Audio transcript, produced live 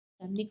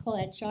I'm Nicole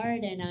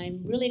Etchart, and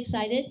I'm really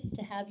excited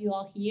to have you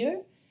all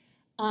here.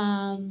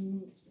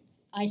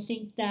 I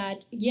think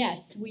that,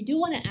 yes, we do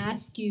want to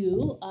ask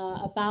you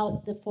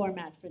about the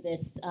format for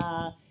this,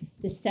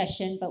 this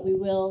session, but we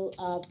will,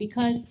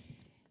 because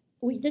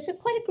there's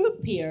quite a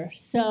group here.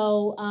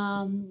 So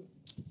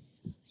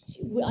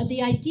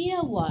the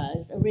idea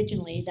was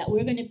originally that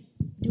we're going to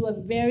do a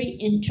very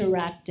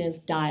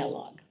interactive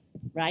dialogue,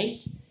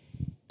 right?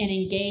 And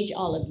engage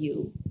all of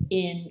you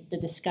in the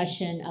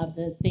discussion of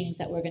the things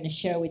that we're going to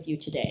share with you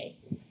today.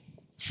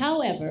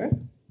 However,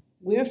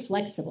 we're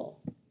flexible.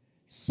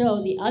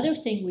 So the other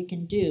thing we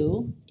can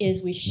do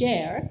is we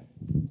share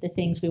the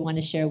things we want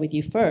to share with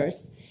you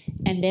first,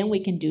 and then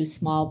we can do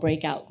small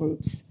breakout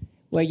groups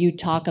where you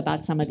talk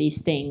about some of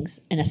these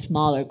things in a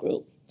smaller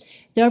group.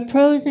 There are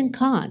pros and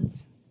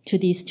cons to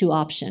these two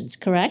options,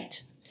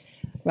 correct?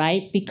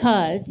 Right?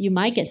 Because you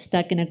might get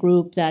stuck in a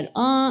group that,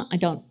 I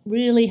don't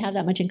really have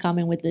that much in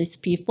common with these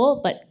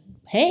people, but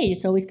hey,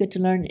 it's always good to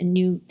learn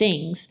new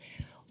things.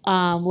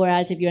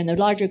 Whereas if you're in the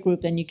larger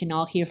group, then you can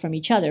all hear from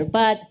each other.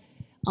 But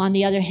on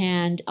the other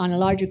hand, on a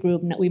larger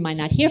group, we might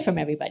not hear from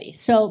everybody.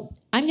 So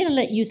I'm going to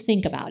let you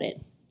think about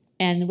it.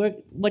 And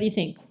what do you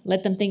think?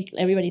 Let them think,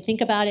 everybody think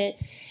about it.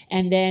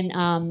 And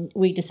then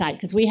we decide,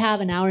 because we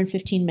have an hour and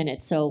 15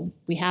 minutes. So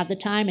we have the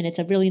time, and it's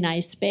a really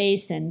nice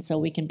space, and so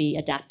we can be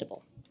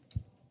adaptable.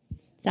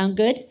 Sound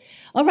good?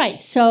 All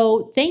right,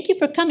 so thank you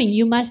for coming.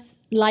 You must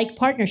like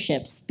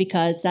partnerships,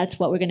 because that's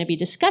what we're going to be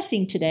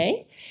discussing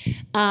today.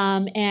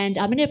 And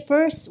I'm going to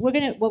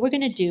what we're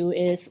going to do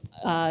is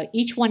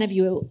each one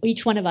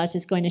of us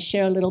is going to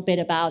share a little bit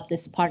about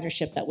this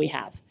partnership that we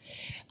have.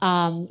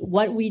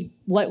 What we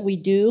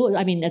do,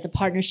 I mean, as a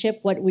partnership,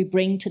 what we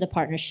bring to the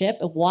partnership,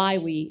 why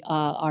we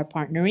are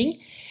partnering,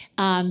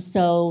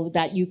 so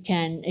that you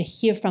can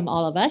hear from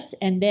all of us.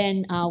 And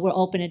then we'll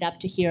open it up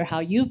to hear how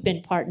you've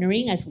been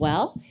partnering as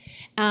well.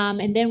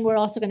 And then we're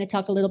also going to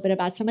talk a little bit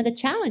about some of the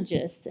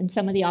challenges and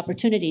some of the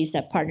opportunities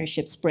that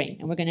partnerships bring.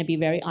 And we're going to be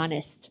very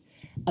honest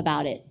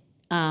about it.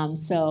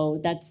 So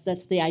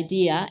that's the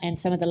idea, and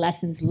some of the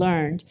lessons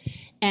learned.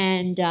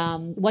 And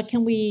what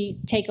can we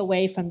take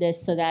away from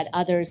this so that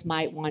others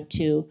might want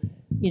to,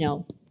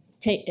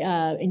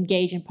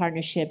 engage in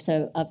partnerships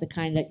of the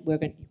kind that we're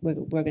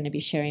going to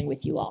be sharing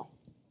with you all.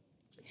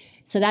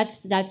 So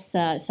that's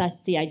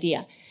the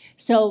idea.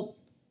 So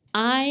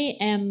I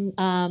am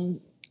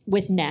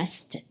with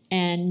NESsT,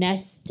 and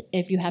NESsT,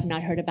 if you have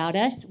not heard about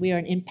us, we are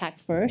an impact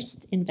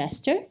first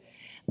investor.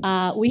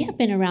 We have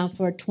been around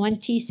for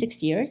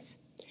 26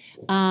 years.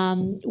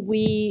 Our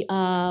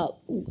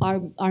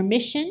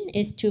mission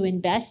is to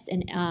invest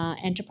in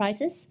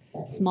enterprises,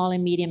 small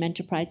and medium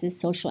enterprises,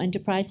 social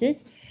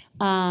enterprises,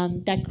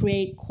 that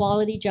create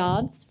quality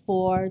jobs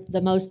for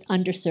the most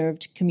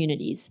underserved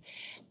communities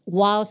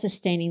while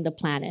sustaining the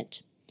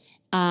planet.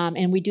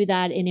 And we do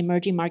that in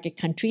emerging market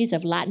countries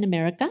of Latin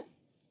America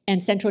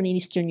and Central and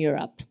Eastern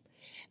Europe.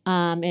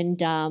 And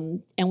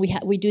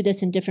we do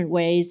this in different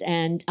ways.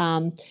 And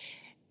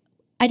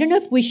I don't know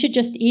if we should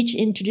just each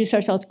introduce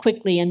ourselves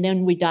quickly and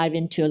then we dive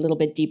into a little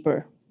bit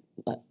deeper.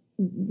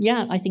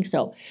 Yeah, I think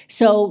so.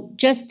 So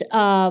just,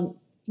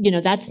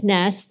 that's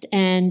NESsT,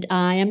 and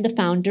I am the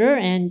founder,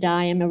 and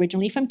I am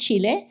originally from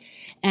Chile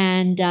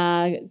and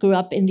grew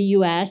up in the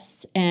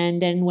US.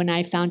 And then when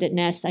I founded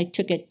NESsT, I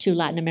took it to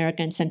Latin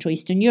America and Central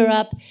Eastern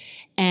Europe.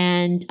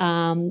 And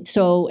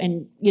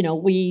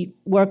we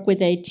work with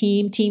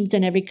teams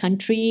in every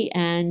country,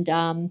 and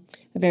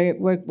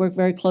work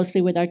very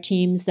closely with our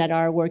teams that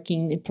are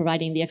working in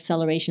providing the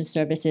acceleration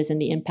services and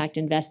the impact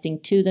investing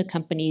to the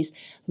companies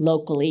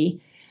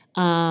locally.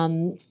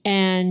 I've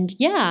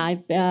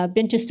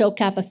been to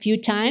SOCAP a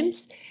few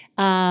times,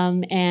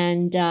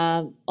 and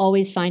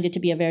always find it to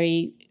be a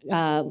very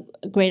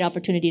great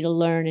opportunity to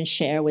learn and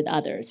share with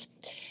others.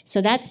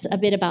 So that's a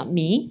bit about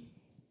me.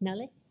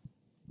 Nele?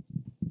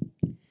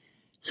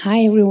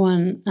 Hi,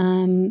 everyone.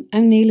 I'm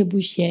Nele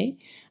Bouchier.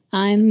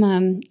 I'm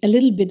a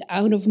little bit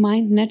out of my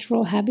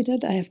natural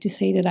habitat. I have to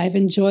say that I've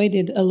enjoyed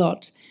it a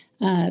lot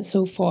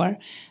so far.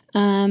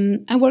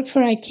 I work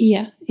for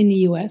IKEA in the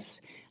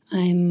US.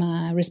 I'm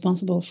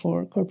responsible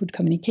for corporate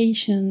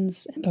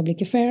communications and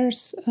public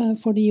affairs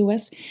for the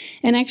US.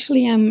 And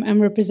actually, I'm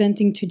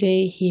representing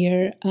today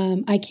here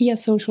IKEA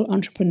Social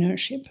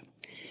Entrepreneurship.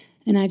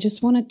 And I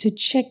just wanted to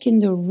check in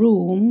the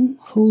room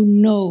who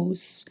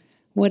knows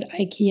what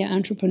IKEA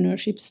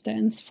entrepreneurship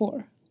stands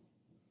for.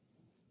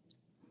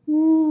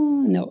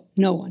 No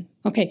one.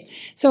 Okay,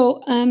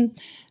 so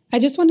I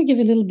just want to give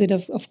a little bit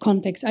of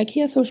context.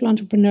 IKEA Social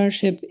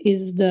Entrepreneurship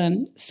is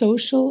the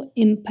social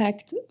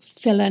impact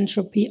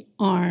philanthropy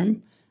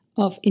arm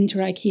of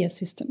Inter-IKEA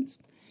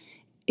Systems.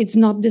 It's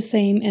not the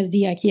same as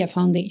the IKEA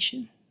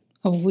Foundation,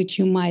 of which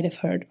you might have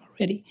heard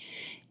already.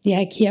 The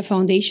IKEA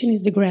Foundation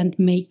is the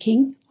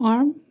grant-making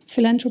arm,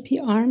 philanthropy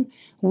arm.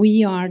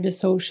 We are the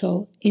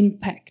social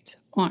impact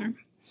arm.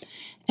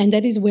 And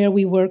that is where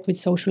we work with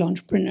social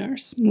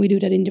entrepreneurs. We do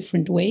that in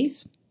different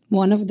ways.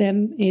 One of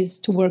them is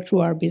to work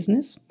through our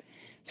business.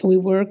 So we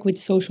work with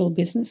social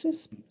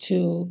businesses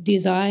to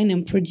design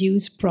and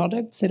produce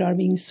products that are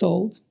being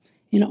sold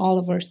in all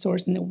of our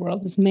stores in the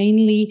world. It's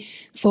mainly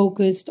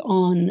focused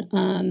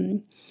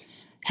on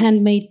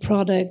handmade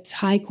products,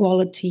 high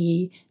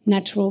quality,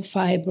 natural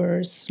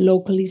fibers,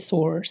 locally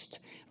sourced,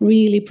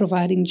 really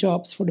providing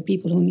jobs for the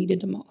people who need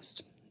it the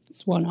most.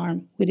 It's one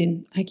arm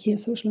within IKEA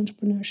social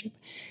entrepreneurship.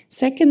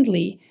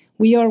 Secondly,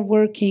 we are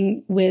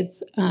working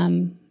with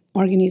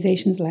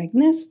organizations like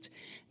NESsT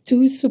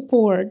to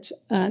support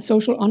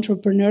social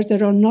entrepreneurs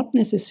that are not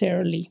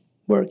necessarily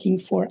working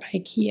for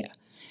IKEA.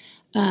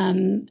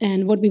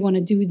 And what we want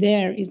to do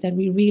there is that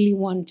we really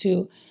want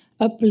to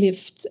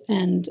uplift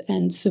and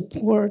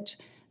support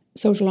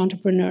social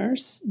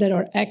entrepreneurs that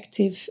are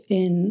active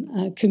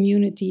in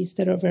communities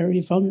that are very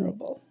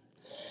vulnerable.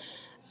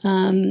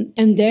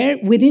 And there,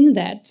 within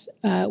that,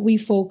 we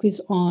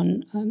focus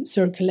on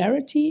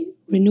circularity,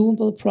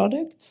 renewable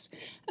products,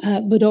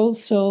 but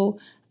also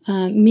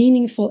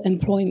meaningful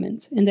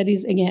employment. And that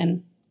is,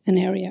 again, an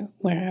area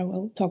where I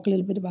will talk a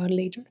little bit about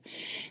later.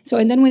 So,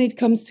 and then when it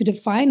comes to the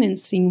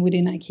financing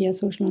within IKEA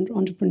social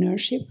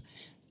entrepreneurship,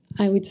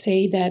 I would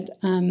say that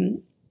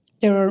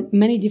there are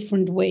many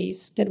different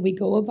ways that we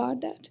go about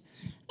that.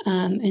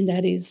 And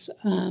that is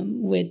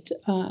with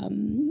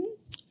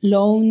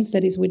loans,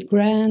 that is with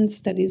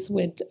grants, that is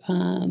with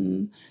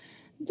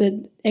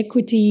the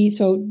equity.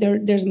 So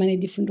there's many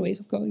different ways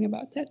of going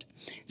about that.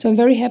 So I'm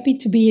very happy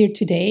to be here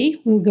today.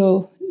 We'll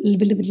go a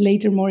little bit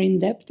later more in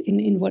depth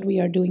in what we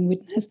are doing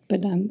with NEST,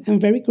 but I'm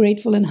very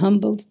grateful and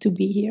humbled to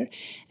be here,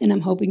 and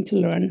I'm hoping to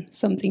learn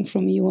something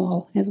from you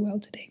all as well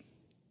today.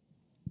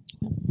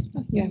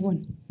 Oh, you have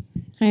one.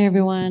 Hi,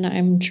 everyone.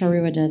 I'm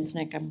Charu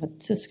Adesnik. I'm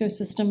with Cisco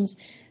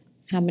Systems.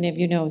 How many of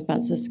you know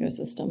about Cisco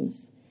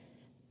Systems?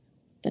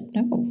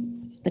 No,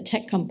 the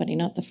tech company,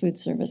 not the food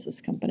services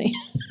company.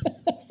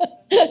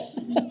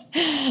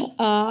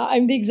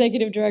 I'm the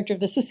executive director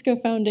of the Cisco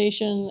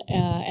Foundation,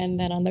 and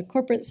then on the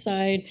corporate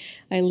side,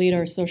 I lead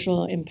our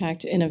social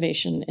impact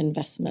innovation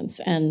investments.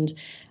 And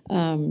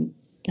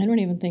I don't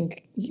even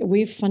think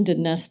we've funded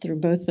NEST through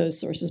both those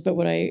sources, but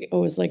what I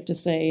always like to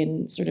say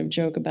and sort of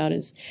joke about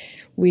is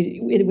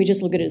we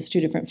just look at it as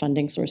two different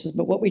funding sources,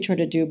 but what we try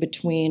to do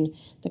between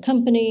the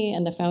company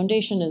and the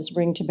foundation is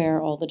bring to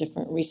bear all the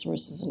different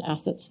resources and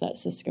assets that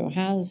Cisco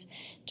has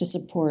to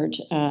support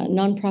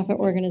nonprofit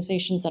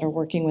organizations that are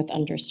working with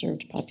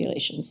underserved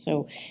populations.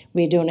 So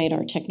we donate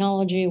our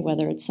technology,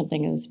 whether it's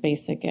something as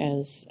basic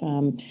as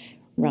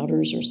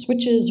routers or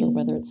switches, or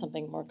whether it's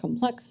something more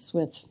complex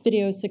with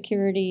video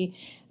security,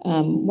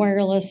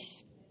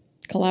 wireless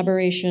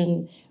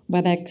collaboration,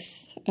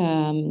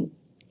 WebEx,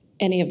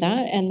 any of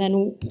that. And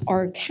then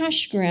our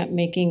cash grant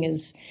making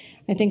is,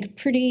 I think,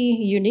 pretty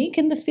unique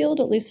in the field,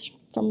 at least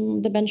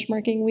from the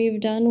benchmarking we've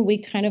done. We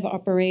kind of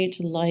operate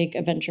like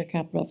a venture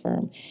capital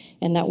firm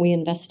in that we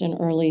invest in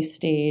early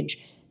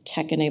stage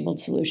tech-enabled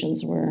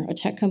solutions. We're a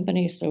tech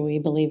company, so we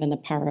believe in the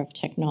power of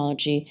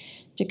technology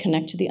to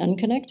connect to the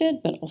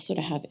unconnected, but also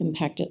to have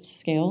impact at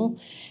scale.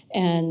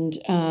 And,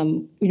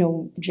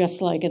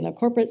 just like in the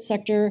corporate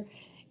sector,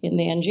 in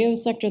the NGO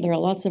sector, there are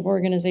lots of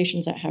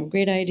organizations that have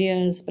great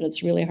ideas, but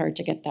it's really hard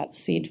to get that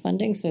seed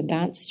funding. So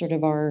that's sort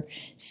of our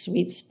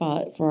sweet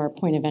spot for our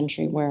point of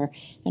entry, where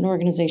an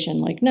organization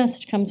like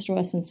NEST comes to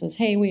us and says,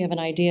 hey, we have an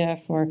idea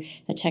for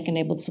a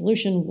tech-enabled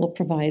solution. We'll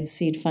provide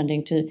seed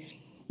funding to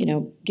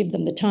give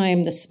them the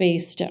time, the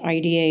space to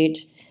ideate,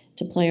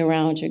 to play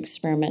around, to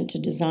experiment,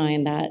 to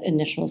design that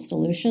initial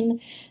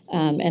solution,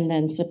 and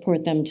then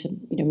support them to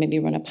maybe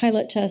run a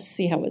pilot test,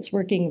 see how it's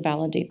working,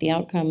 validate the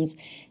outcomes,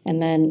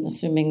 and then,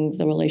 assuming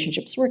the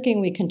relationship's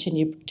working, we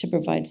continue to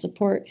provide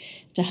support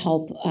to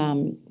help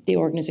the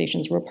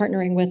organizations we're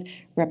partnering with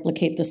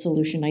replicate the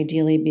solution,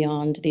 ideally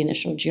beyond the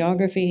initial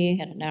geography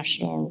at a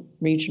national,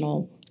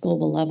 regional,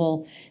 global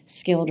level,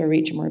 scale to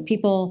reach more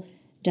people,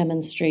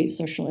 demonstrate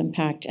social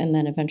impact, and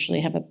then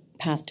eventually have a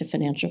path to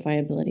financial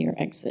viability or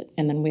exit.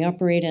 And then we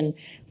operate in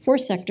 4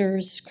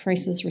 sectors: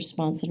 crisis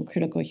response and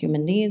critical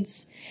human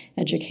needs,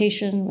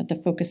 education with a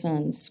focus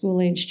on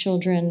school-age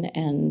children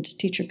and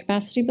teacher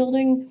capacity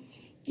building,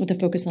 with a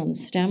focus on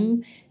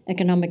STEM,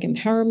 economic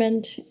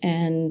empowerment,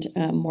 and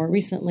more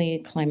recently,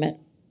 climate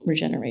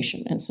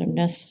regeneration. And so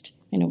NEST,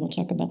 I know we'll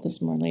talk about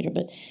this more later,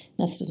 but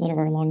NEST is one of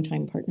our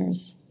longtime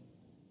partners.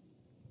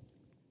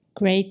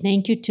 Great,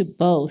 thank you to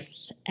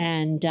both,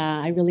 and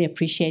I really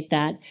appreciate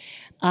that.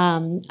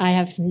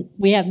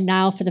 We have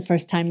now for the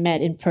first time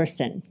met in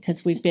person,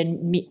 because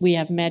we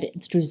have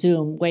met through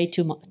Zoom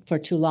for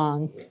too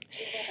long.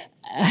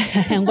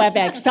 And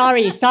WebEx,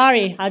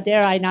 sorry, how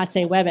dare I not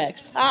say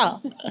WebEx?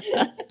 Oh,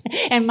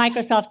 and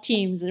Microsoft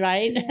Teams,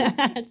 right?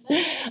 Yes.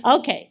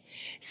 Okay,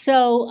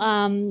 so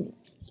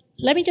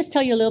let me just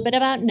tell you a little bit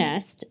about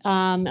NEST,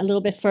 a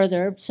little bit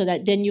further, so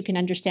that then you can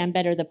understand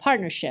better the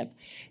partnership.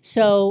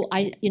 So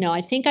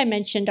I think I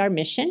mentioned our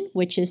mission,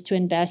 which is to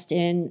invest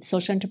in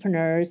social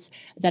entrepreneurs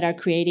that are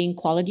creating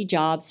quality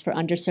jobs for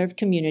underserved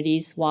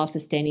communities while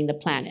sustaining the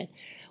planet.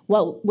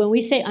 Well, when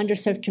we say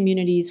underserved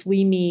communities,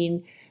 we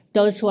mean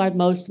those who are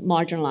most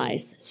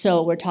marginalized.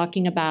 So we're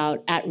talking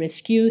about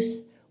at-risk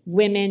youth,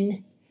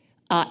 women,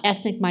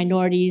 ethnic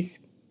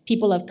minorities,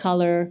 people of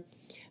color,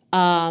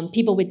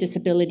 people with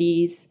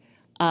disabilities,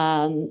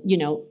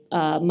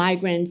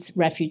 migrants,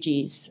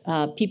 refugees,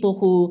 people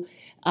who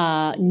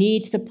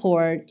need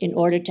support in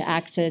order to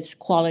access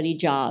quality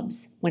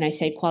jobs. When I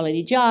say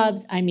quality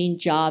jobs, I mean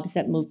jobs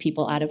that move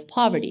people out of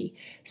poverty.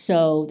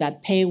 So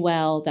that pay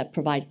well, that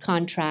provide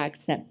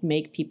contracts, that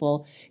make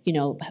people,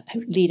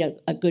 lead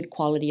a good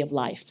quality of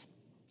life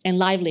and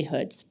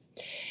livelihoods.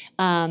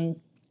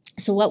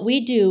 So what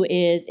we do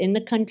is in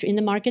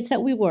the markets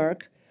that we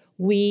work,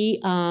 we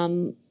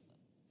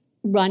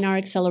run our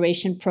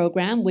acceleration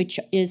program, which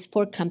is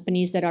for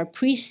companies that are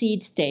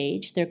pre-seed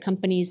stage. They're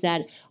companies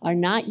that are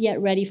not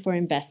yet ready for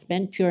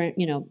investment, pure,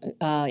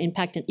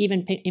 impact and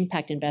even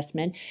impact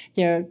investment.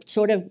 They're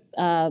sort of,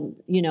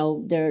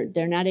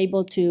 they're not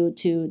able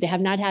to. They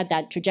have not had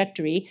that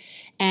trajectory,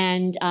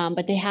 and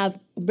but they have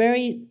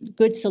very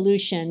good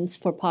solutions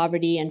for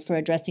poverty and for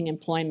addressing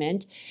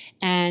employment.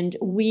 And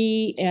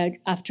we,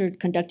 after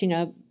conducting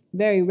a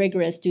very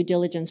rigorous due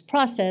diligence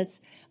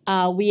process,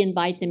 we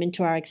invite them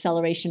into our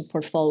acceleration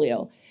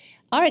portfolio.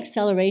 Our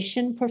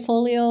acceleration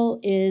portfolio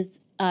is,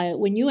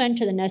 when you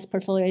enter the NESsT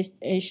portfolio,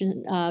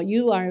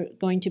 you are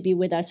going to be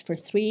with us for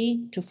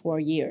 3 to 4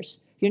 years.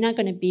 You're not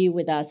going to be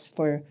with us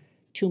for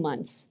 2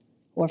 months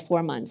or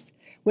 4 months.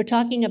 We're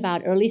talking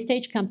about early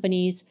stage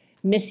companies,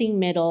 missing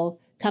middle,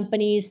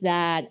 companies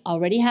that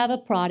already have a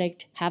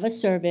product, have a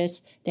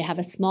service, they have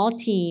a small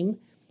team,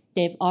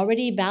 they've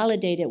already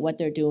validated what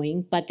they're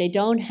doing, but they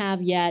don't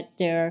have yet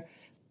their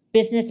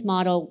business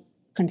model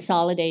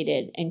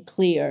consolidated and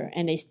clear,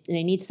 and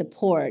they need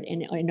support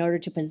in order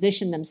to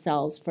position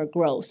themselves for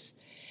growth.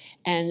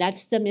 And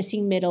that's the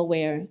missing middle,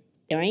 where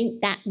there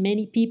ain't that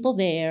many people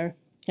there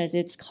because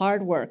it's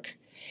hard work.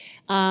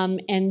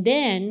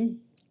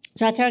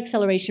 So that's our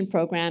acceleration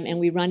program, and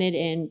we run it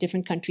in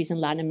different countries in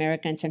Latin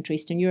America and Central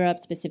Eastern Europe.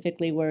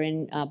 Specifically, we're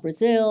in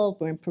Brazil,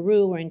 we're in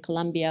Peru, we're in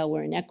Colombia,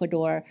 we're in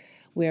Ecuador,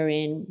 we're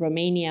in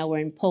Romania, we're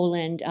in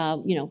Poland.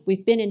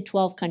 We've been in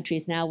 12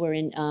 countries now. We're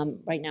in,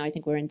 right now, I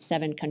think we're in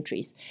 7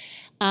 countries.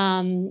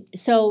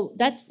 So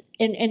that's,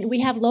 and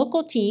we have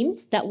local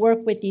teams that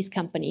work with these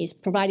companies,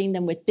 providing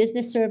them with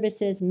business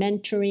services,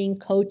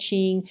 mentoring,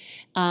 coaching,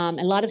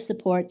 a lot of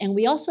support, and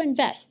we also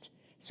invest.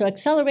 So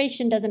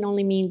acceleration doesn't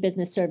only mean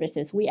business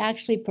services. We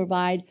actually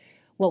provide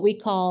what we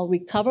call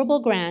recoverable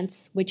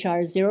grants, which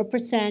are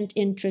 0%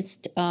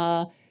 interest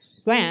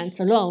grants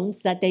or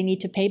loans that they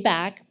need to pay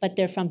back, but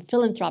they're from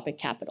philanthropic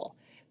capital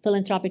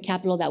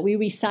that we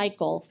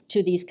recycle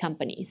to these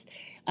companies.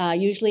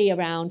 Usually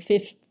around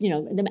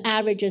the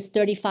average is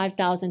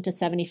 35,000 to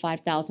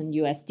 75,000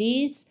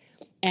 USDs,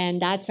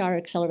 and that's our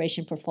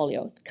acceleration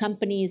portfolio.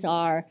 Companies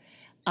are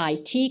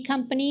IT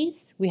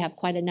companies. We have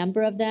quite a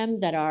number of them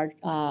that are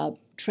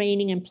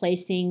training and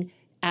placing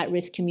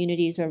at-risk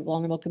communities or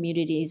vulnerable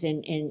communities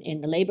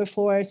in the labor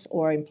force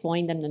or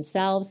employing them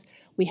themselves.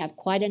 We have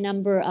quite a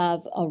number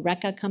of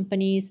RECA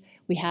companies.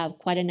 We have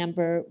quite a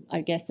number, I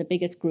guess the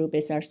biggest group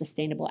is our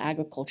sustainable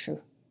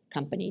agriculture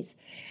companies.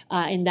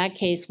 In that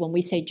case, when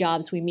we say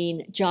jobs, we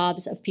mean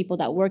jobs of people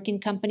that work in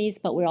companies,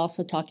 but we're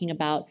also talking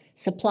about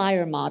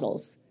supplier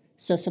models.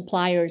 So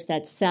suppliers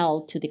that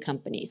sell to the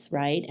companies,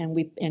 right? And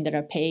that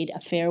are paid a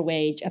fair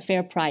wage, a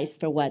fair price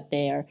for what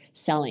they're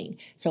selling.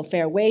 So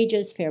fair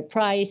wages, fair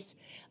price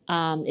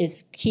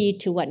is key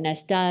to what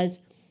NESsT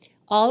does.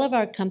 All of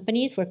our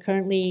companies, we're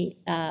currently,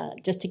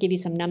 just to give you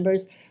some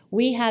numbers,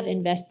 we have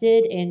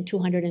invested in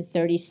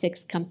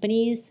 236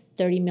 companies,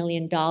 $30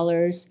 million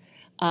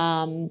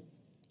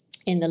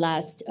in the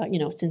last,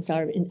 since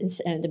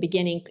the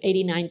beginning,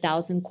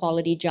 89,000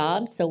 quality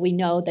jobs. So we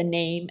know the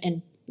name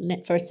and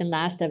first and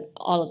last of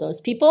all of those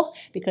people,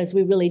 because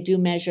we really do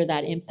measure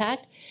that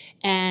impact.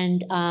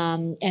 And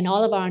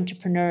all of our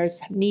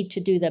entrepreneurs need to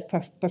do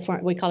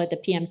we call it the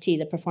PMT,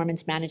 the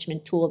performance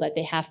management tool that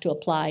they have to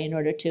apply in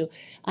order to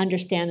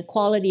understand the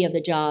quality of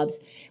the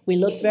jobs. We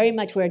look very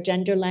much, we're a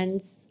gender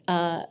lens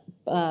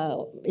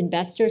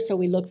investor, so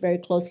we look very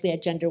closely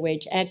at gender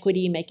wage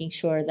equity, making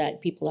sure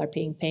that people are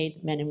being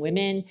paid, men and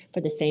women,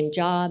 for the same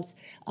jobs.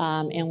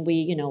 And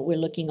we're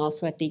looking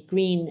also at the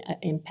green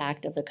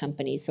impact of the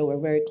company. So we're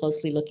very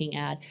closely looking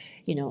at,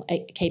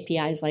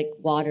 KPIs like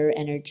water,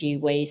 energy,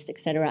 waste, et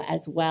cetera,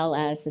 as well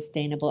as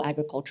sustainable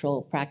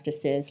agricultural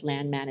practices,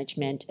 land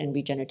management, and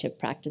regenerative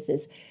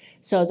practices.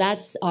 So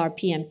that's our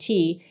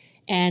PMT.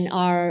 And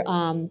our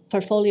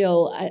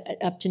portfolio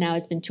up to now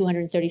has been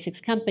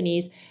 236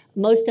 companies,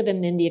 most of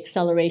them in the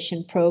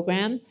acceleration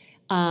program.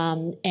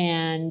 So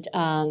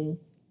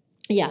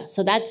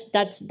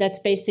that's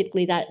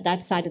basically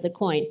that side of the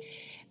coin.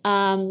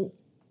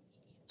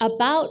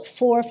 About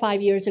 4 or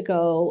 5 years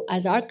ago,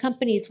 as our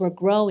companies were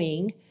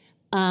growing,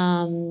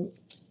 they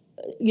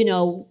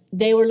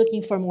were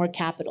looking for more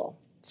capital.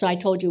 So I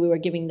told you we were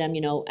giving them,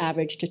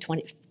 average to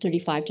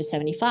 35 to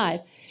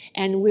 75.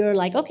 And we were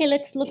like, okay,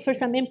 let's look for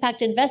some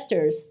impact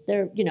investors.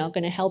 They're,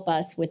 going to help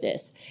us with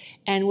this.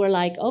 And we're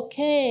like,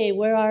 okay,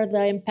 where are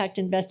the impact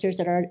investors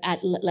that are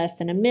at less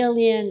than $1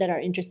 million, that are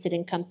interested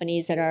in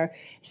companies that are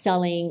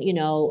selling,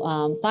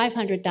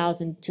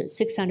 500,000 to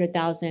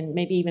 600,000,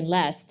 maybe even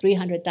less,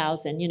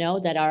 300,000,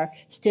 that are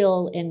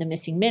still in the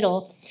missing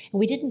middle. And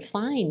we didn't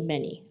find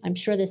many. I'm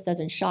sure this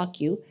doesn't shock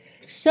you.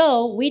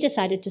 So we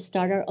decided to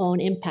start our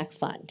own impact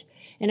fund.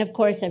 And of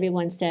course,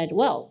 everyone said,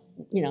 well,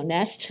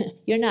 NESsT,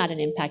 you're not an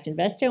impact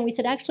investor. And we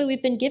said, actually,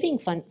 we've been giving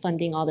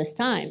funding all this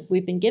time.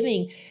 We've been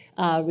giving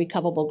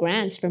recoverable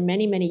grants for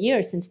many, many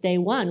years since day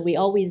one. We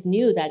always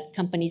knew that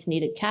companies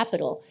needed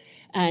capital.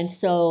 And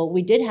so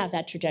we did have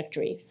that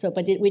trajectory.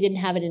 But we didn't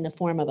have it in the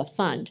form of a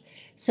fund.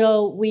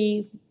 So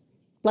we,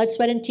 blood,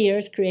 sweat, and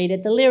tears,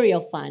 created the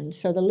Lirio Fund.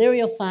 So the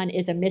Lirio Fund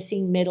is a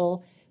missing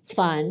middle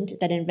fund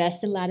that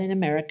invests in Latin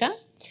America.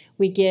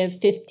 We give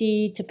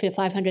 $50,000 to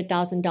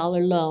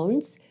 $500,000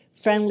 loans,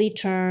 friendly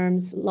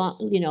terms,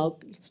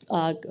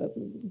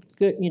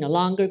 good,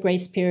 longer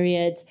grace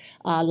periods,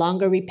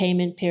 longer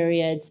repayment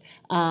periods.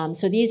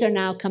 So these are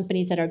now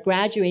companies that are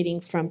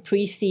graduating from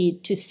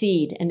pre-seed to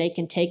seed, and they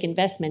can take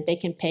investment, they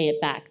can pay it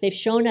back. They've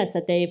shown us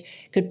that they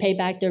could pay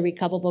back their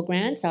recoverable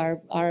grants. Our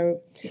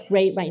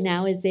rate right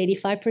now is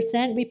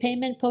 85%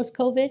 repayment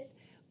post-COVID,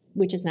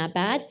 which is not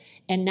bad.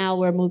 And now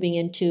we're moving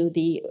into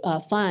the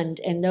fund,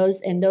 and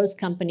those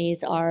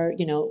companies are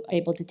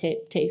able to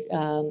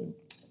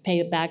pay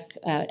it back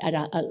at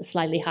a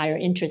slightly higher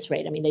interest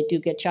rate. I mean, they do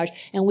get charged,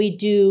 and we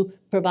do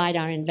provide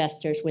our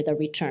investors with a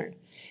return,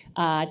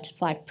 at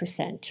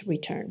 5%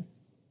 return.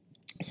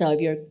 So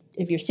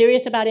if you're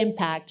serious about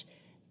impact,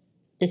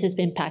 this is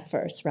impact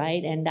first,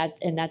 right? And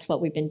that's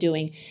what we've been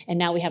doing. And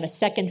now we have a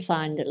second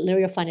fund. The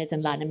Lirio Fund is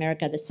in Latin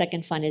America. The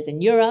second fund is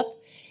in Europe,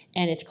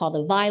 and it's called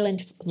the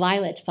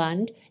Violet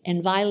Fund.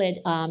 And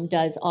Violet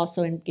does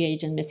also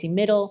engage in missing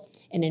middle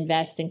and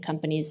invest in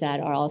companies that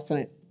are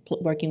also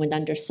working with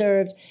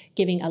underserved,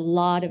 giving a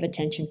lot of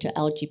attention to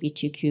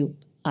LGBTQIA+.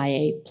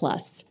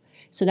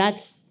 So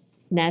that's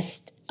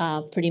NESsT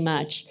pretty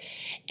much.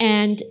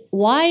 And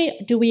why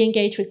do we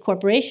engage with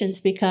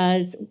corporations?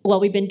 Because, well,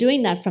 we've been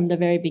doing that from the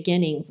very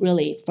beginning,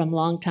 really, from a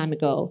long time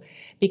ago,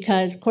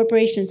 because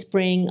corporations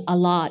bring a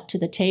lot to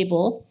the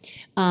table.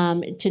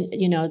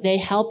 They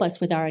help us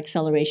with our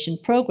acceleration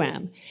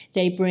program.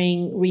 They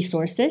bring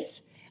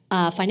resources,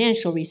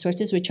 financial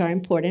resources, which are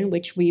important,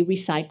 which we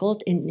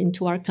recycled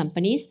into our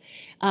companies.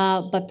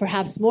 But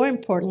perhaps more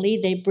importantly,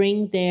 they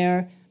bring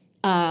their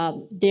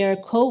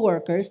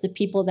co-workers, the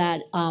people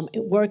that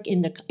work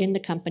in the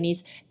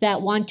companies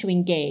that want to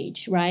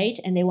engage, right?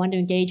 And they want to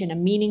engage in a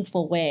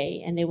meaningful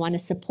way, and they want to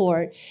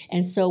support.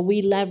 And so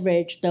we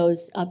leverage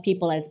those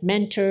people as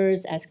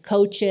mentors, as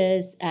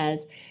coaches,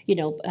 as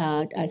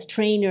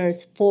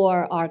trainers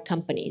for our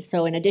companies.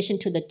 So in addition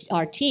to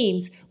our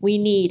teams, we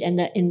need, and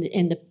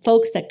the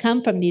folks that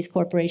come from these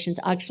corporations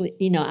actually,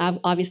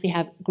 obviously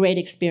have great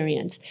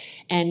experience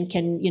and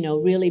can,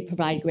 really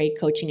provide great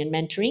coaching and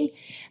mentoring.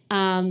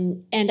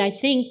 And I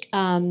think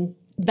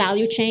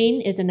value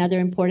chain is another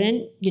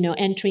important,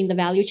 entering the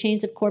value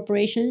chains of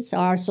corporations.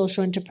 Our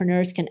social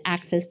entrepreneurs can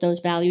access those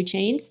value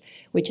chains,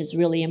 which is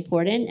really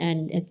important.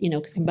 And,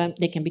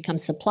 they can become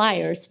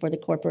suppliers for the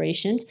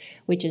corporations,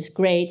 which is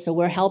great. So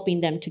we're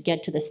helping them to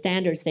get to the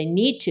standards they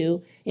need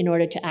to in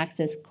order to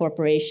access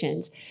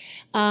corporations.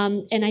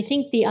 And I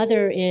think the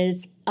other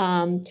is,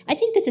 I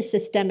think this is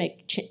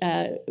systemic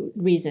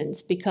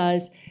reasons,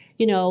 because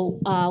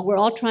we're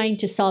all trying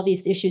to solve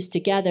these issues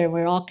together.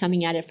 We're all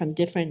coming at it from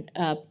different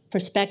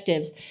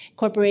perspectives.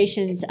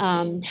 Corporations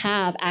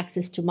have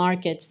access to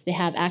markets. They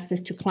have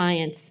access to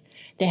clients.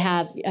 They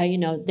have,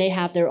 they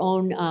have their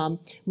own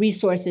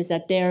resources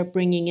that they're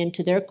bringing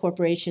into their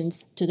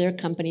corporations, to their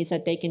companies,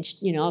 that they can,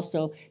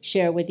 also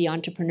share with the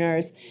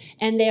entrepreneurs.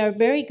 And they are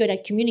very good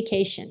at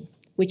communication,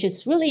 which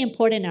is really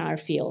important in our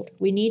field.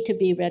 We need to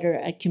be better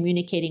at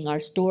communicating our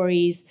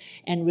stories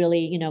and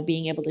really,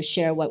 being able to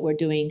share what we're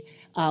doing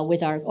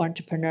with our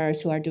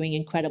entrepreneurs who are doing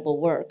incredible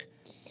work.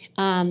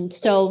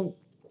 That's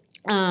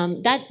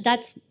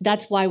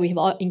why we've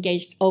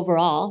engaged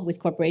overall with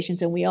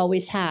corporations, and we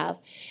always have.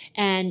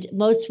 And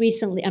most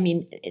recently,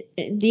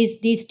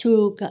 these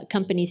two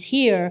companies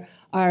here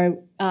are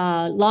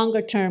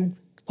longer-term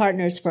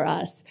partners for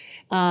us.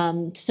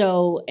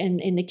 So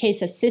in the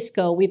case of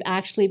Cisco, we've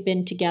actually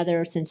been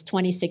together since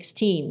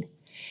 2016.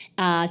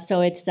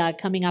 So it's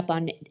coming up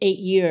on 8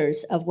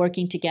 years of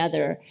working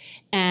together.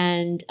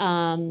 And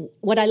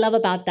what I love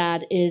about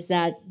that is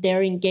that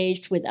they're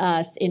engaged with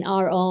us in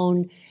our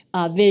own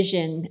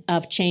vision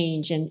of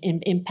change and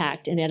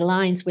impact, and it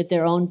aligns with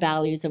their own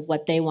values of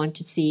what they want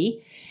to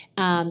see.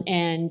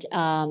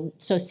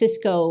 So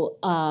Cisco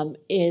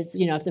is,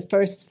 the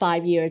first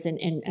 5 years, and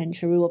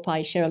Charu will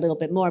probably share a little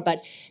bit more,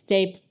 but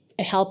they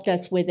helped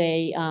us with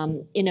a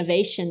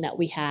innovation that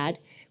we had,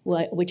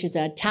 which is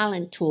a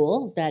talent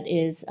tool that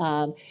is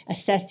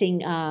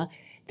assessing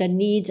the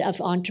needs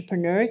of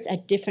entrepreneurs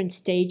at different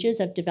stages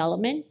of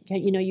development.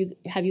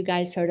 Have you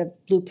guys heard of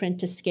Blueprint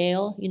to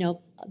Scale?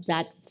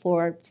 That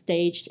 4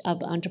 stage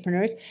of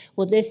entrepreneurs.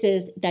 Well, this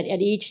is that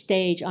at each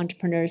stage,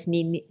 entrepreneurs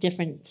need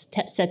different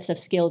sets of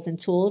skills and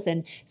tools,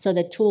 and so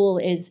the tool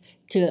is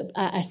to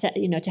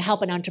to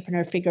help an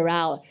entrepreneur figure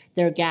out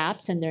their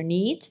gaps and their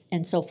needs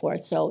and so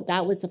forth. So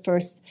that was the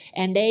first,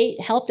 and they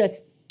helped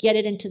us get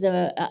it into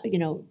the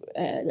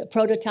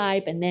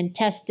prototype and then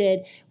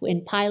tested in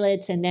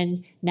pilots, and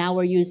then now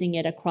we're using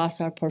it across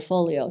our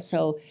portfolio.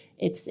 So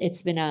it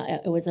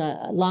was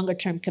a longer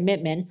term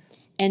commitment.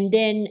 And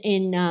then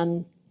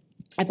in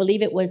I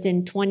believe it was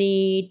in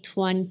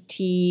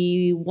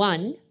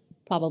 2021,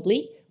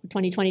 probably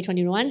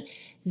 2021,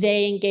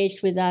 they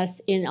engaged with us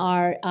in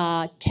our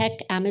Tech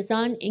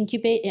Amazon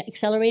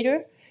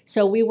Accelerator.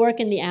 So we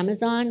work in the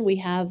Amazon.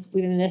 We've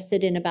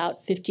invested in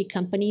about 50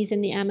 companies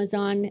in the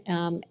Amazon,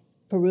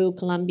 Peru,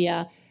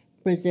 Colombia,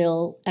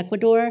 Brazil,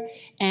 Ecuador,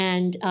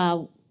 and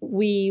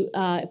we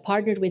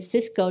partnered with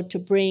Cisco to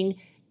bring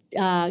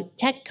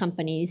tech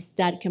companies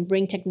that can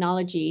bring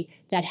technology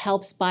that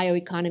helps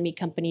bioeconomy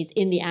companies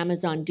in the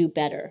Amazon do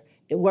better,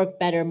 work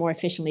better, more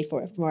efficiently,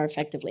 more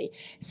effectively.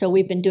 So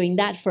we've been doing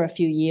that for a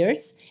few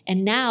years.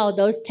 And now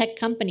those tech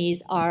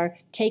companies are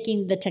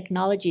taking the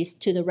technologies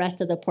to the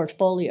rest of the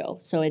portfolio.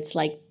 So it's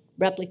like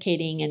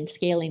replicating and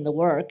scaling the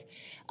work.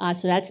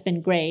 So that's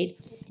been great.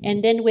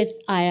 And then with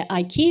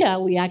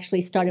IKEA, we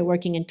actually started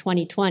working in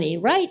 2020,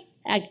 right?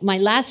 My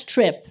last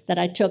trip that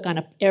I took on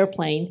an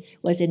airplane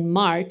was in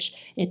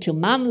March into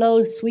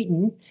Malmö,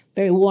 Sweden.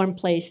 Very warm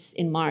place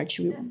in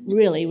March,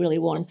 really, really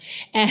warm.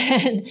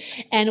 And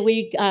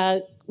we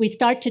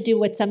start to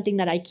do something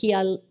that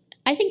IKEA,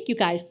 I think you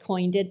guys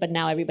coined it, but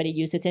now everybody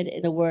uses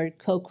it, the word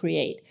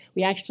co-create.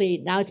 We actually,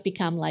 now it's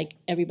become like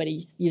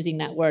everybody's using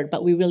that word,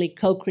 but we really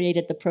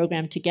co-created the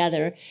program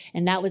together.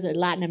 And that was a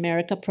Latin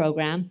America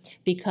program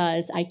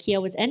because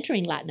IKEA was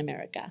entering Latin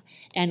America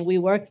and we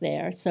worked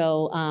there.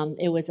 So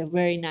it was a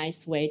very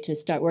nice way to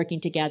start working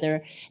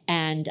together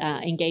and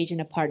engage in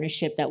a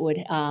partnership that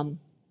would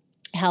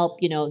help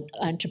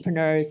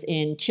entrepreneurs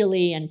in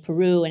Chile and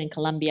Peru and in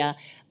Colombia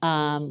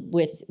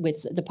with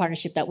the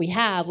partnership that we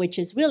have, which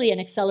is really an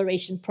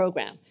acceleration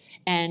program.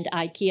 And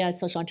IKEA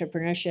Social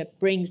Entrepreneurship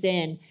brings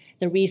in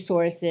the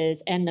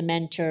resources and the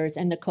mentors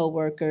and the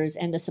co-workers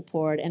and the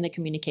support and the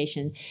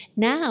communication.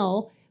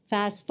 Now,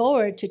 fast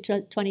forward to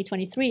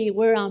 2023,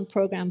 we're on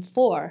program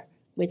 4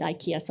 with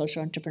IKEA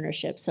Social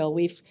Entrepreneurship. So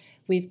we've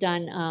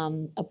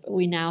done,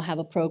 we now have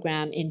a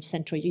program in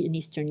Central and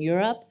Eastern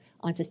Europe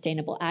on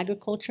sustainable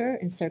agriculture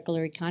and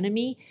circular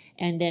economy.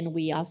 And then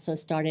we also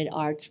started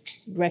our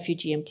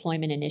refugee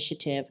employment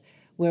initiative,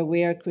 where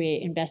we're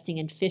investing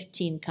in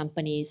 15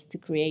 companies to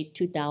create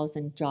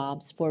 2,000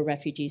 jobs for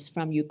refugees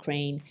from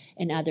Ukraine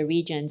and other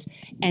regions.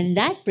 And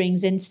that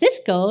brings in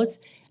Cisco's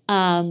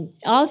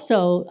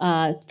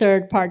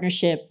third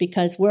partnership,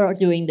 because we're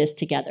doing this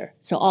together.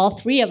 So all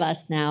 3 of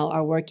us now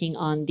are working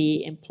on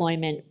the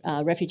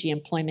refugee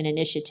employment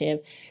initiative,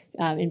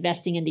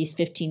 investing in these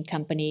 15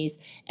 companies,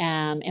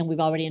 and we've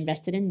already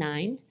invested in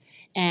 9.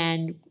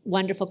 And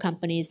wonderful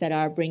companies that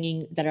are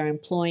giving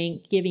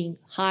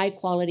high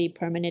quality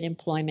permanent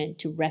employment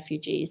to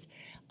refugees.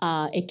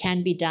 It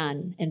can be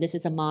done, and this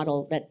is a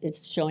model that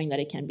is showing that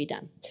it can be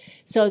done.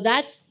 So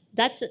that's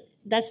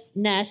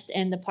NESsT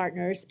and the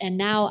partners. And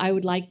now I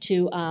would like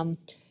to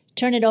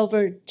turn it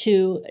over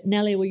to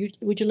Nele.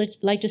 Would you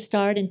like to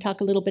start and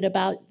talk a little bit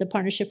about the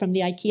partnership from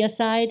the IKEA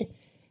side?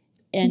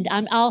 And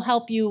I'll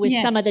help you with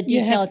some of the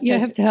details. You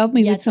have to help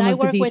me with some of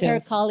the details. I work with her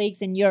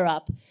colleagues in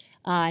Europe.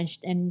 Yeah,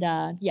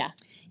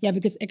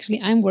 because actually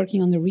I'm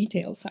working on the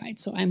retail side.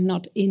 So I'm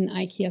not in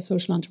IKEA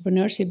Social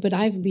Entrepreneurship, but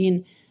I've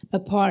been a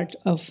part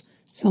of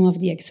some of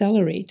the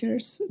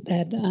accelerators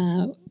that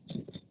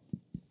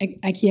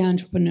IKEA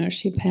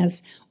Entrepreneurship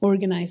has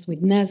organized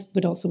with NESsT,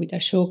 but also with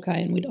Ashoka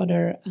and with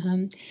other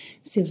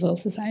civil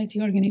society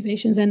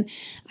organizations. And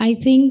I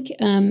think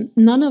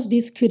none of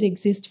this could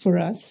exist for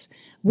us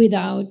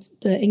without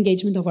the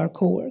engagement of our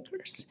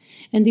coworkers.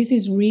 And this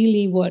is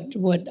really what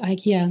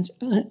IKEA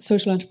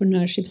Social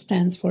Entrepreneurship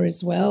stands for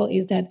as well,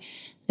 is that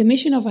the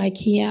mission of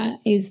IKEA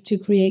is to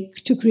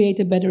create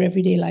a better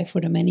everyday life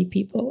for the many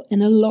people.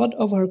 And a lot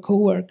of our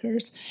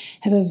coworkers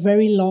have a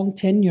very long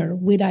tenure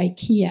with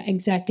IKEA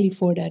exactly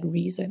for that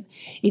reason.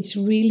 It's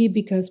really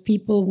because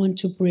people want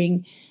to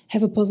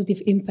have a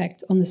positive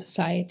impact on the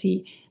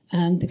society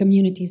and the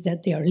communities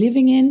that they are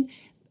living in,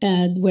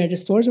 where the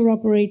stores are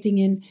operating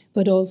in,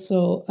 but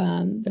also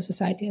the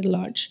society at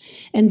large.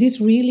 And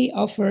this really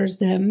offers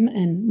them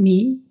and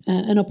me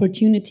an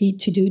opportunity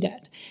to do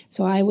that.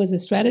 So I was a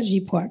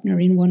strategy partner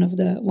in one of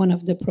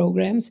the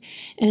programs,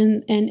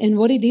 and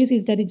what it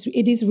is that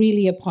it is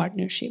really a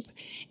partnership.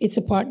 It's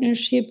a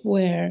partnership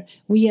where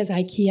we as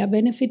IKEA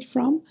benefit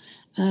from,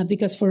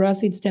 because for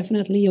us it's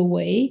definitely a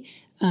way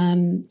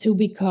to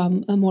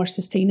become a more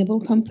sustainable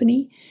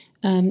company,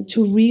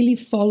 to really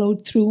follow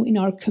through in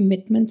our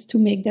commitment to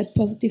make that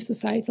positive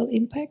societal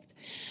impact.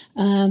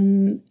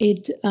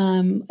 It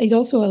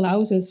also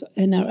allows us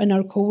and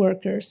our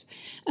coworkers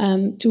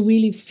to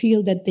really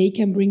feel that they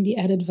can bring the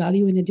added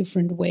value in a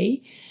different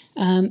way.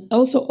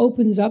 Also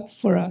opens up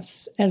for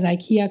us as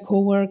IKEA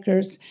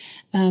coworkers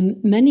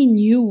many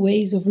new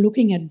ways of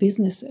looking at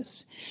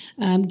businesses,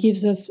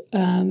 gives us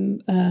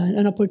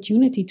an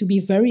opportunity to be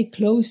very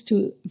close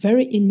to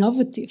very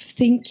innovative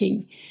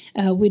thinking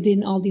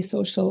within all these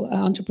social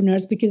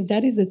entrepreneurs, because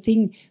that is the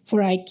thing for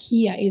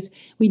IKEA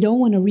is we don't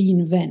want to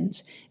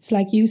reinvent. It's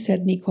like you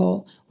said,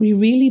 Nicole, we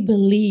really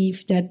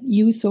believe that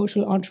you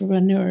social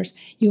entrepreneurs,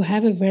 you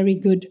have a very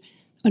good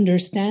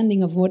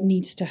understanding of what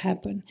needs to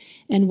happen.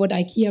 And what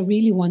IKEA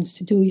really wants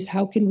to do is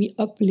how can we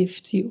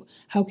uplift you?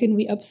 How can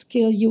we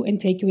upskill you and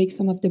take away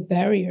some of the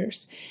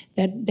barriers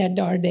that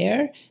are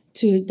there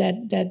to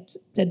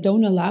that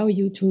don't allow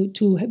you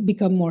to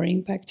become more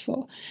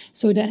impactful?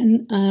 So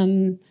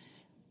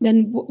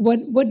then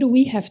what do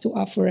we have to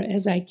offer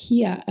as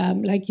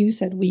IKEA? Like you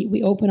said,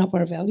 we open up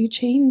our value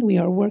chain. We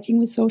are working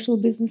with social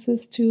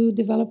businesses to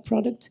develop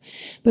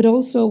products, but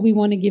also we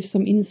want to give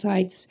some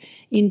insights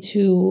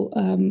into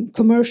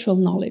commercial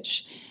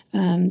knowledge,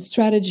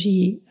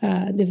 strategy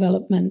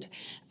development,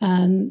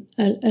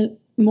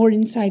 more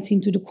insights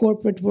into the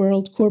corporate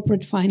world,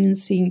 corporate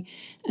financing,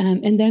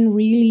 and then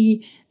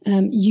really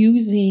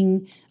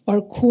using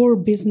our core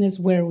business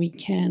where we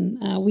can.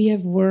 We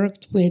have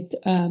worked with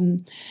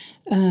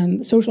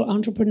social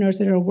entrepreneurs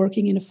that are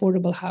working in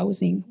affordable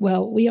housing.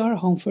 Well, we are a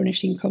home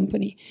furnishing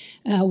company.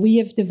 We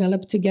have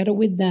developed together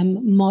with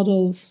them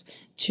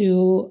models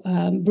to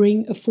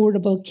bring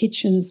affordable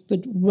kitchens,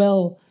 but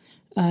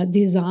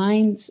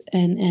designed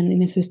and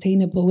in a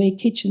sustainable way,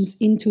 kitchens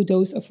into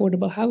those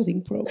affordable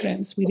housing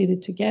programs. We did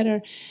it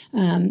together.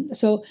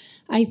 So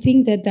I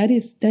think that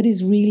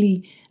is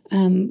really,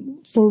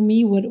 for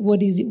me,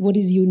 what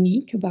is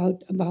unique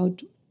about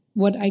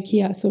what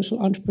IKEA social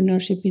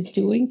entrepreneurship is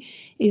doing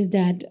is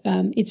that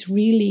it's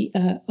really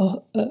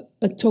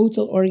a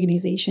total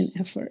organization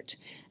effort.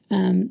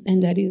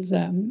 And that is,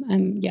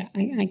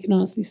 I can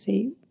honestly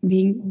say,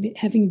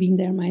 having been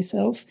there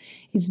myself,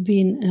 it's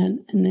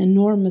been an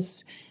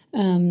enormous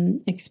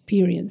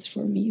experience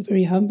for me,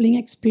 very humbling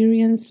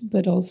experience,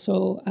 but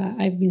also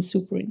I've been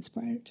super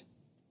inspired.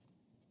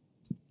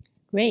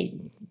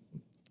 Great,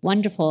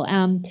 wonderful.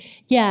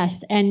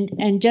 Yes,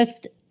 and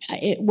just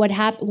what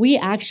happened? We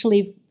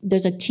actually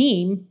there's a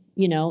team,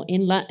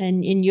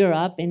 in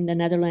Europe, in the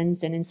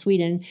Netherlands, and in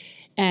Sweden.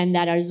 And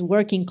that is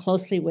working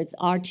closely with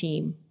our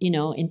team,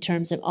 in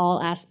terms of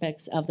all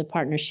aspects of the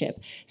partnership.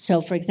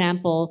 So, for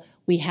example,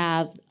 we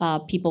have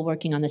people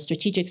working on the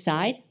strategic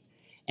side,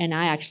 and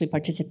I actually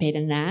participate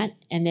in that.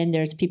 And then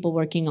there's people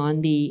working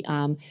on the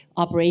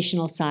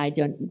operational side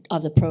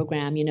of the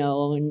program,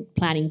 and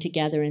planning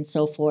together and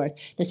so forth.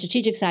 The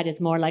strategic side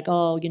is more like,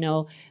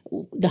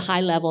 the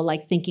high level,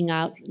 like thinking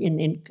out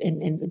and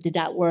did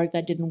that work?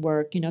 That didn't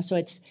work, So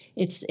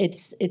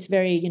it's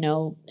very,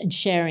 and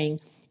sharing.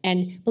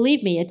 And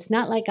believe me, it's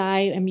not like I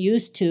am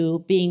used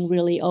to being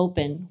really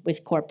open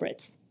with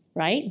corporates,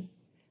 right?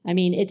 I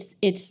mean,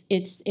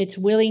 it's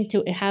willing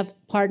to have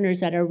partners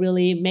that are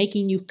really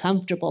making you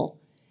comfortable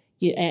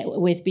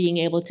with being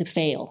able to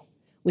fail,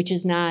 which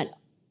is not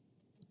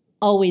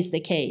always the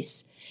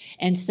case.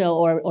 And so,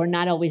 or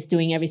not always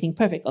doing everything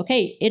perfect.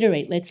 Okay,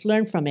 iterate, let's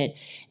learn from it.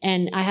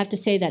 And I have to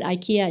say that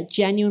IKEA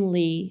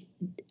genuinely,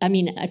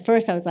 at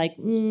first I was like,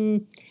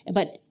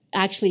 but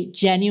actually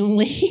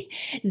genuinely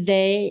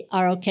they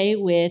are okay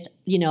with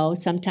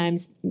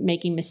sometimes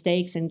making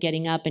mistakes and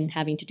getting up and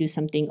having to do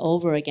something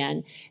over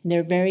again, and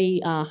they're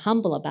very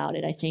humble about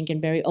it, I think, and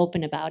very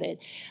open about it.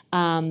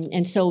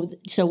 And so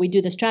we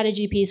do the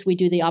strategy piece, we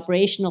do the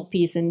operational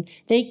piece, and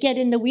they get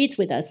in the weeds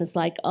with us. It's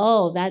like,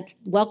 that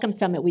welcome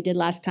summit we did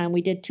last time,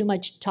 we did too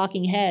much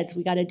talking heads,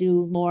 we got to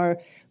do more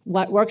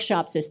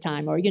workshops this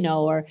time, or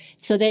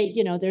so they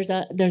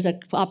there's a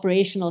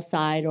operational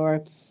side,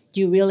 or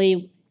do you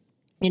really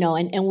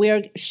and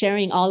we're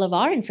sharing all of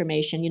our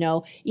information.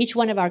 Each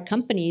one of our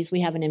companies,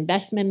 we have an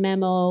investment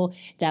memo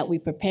that we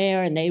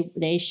prepare, and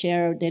they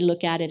share, they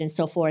look at it and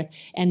so forth,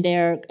 and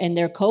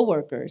their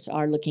coworkers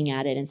are looking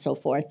at it and so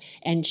forth,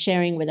 and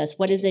sharing with us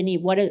what is the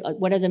need, what are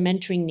the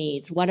mentoring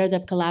needs, what are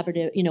the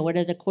collaborative, what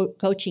are the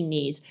coaching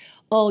needs.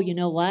 Oh, you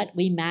know what?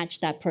 We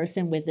matched that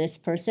person with this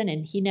person,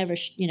 and he never,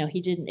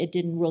 it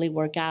didn't really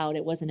work out.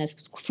 It wasn't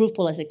as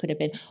fruitful as it could have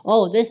been.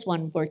 Oh, this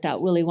one worked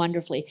out really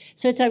wonderfully.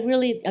 So it's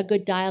a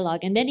good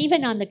dialogue. And then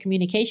even on the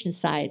communication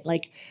side,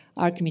 like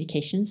our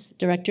communications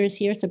director is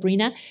here,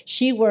 Sabrina.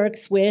 She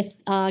works with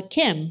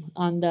Kim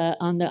on the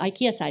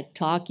IKEA side,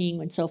 talking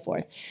and so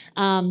forth.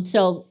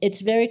 So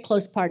it's very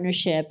close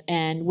partnership,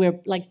 and we're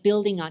like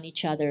building on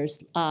each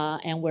other's,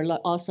 and we're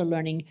also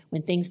learning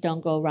when things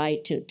don't go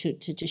right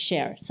to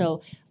share.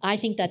 So I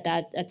think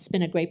that's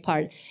been a great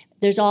part.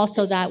 There's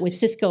also that with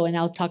Cisco, and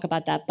I'll talk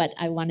about that, but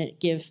I want to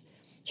give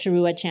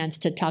Charu a chance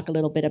to talk a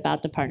little bit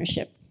about the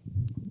partnership.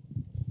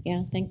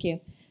 Yeah, thank you.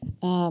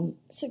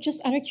 So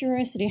just out of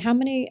curiosity, how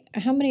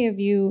many of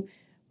you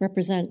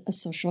represent a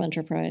social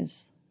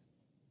enterprise?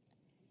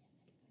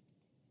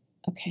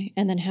 Okay,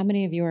 and then how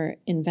many of you are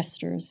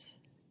investors?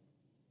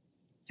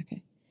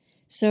 Okay,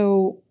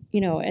 so,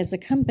 as a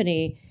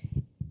company,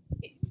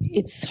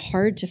 it's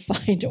hard to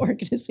find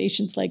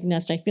organizations like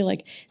NESsT. I feel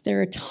like there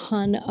are a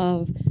ton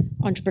of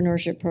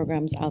entrepreneurship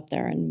programs out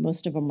there, and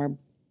most of them are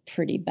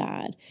pretty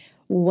bad.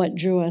 What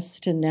drew us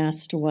to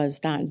NESsT was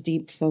that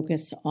deep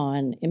focus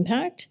on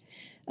impact,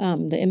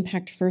 the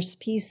impact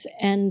first piece,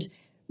 and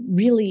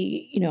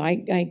really,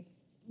 I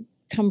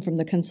come from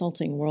the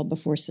consulting world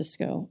before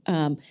Cisco.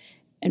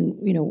 And,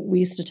 we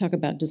used to talk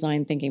about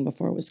design thinking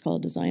before it was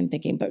called design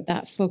thinking, but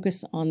that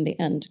focus on the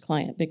end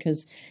client,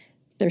 because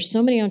there's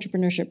so many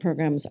entrepreneurship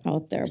programs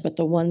out there, but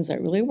the ones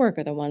that really work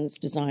are the ones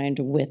designed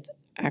with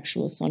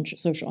actual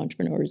social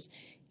entrepreneurs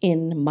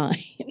in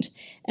mind.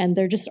 And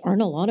there just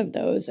aren't a lot of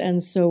those.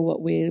 And so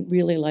what we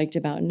really liked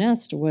about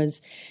NESsT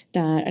was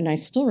that, and I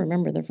still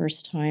remember the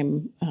first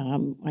time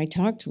I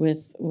talked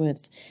with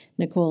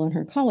Nicole and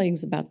her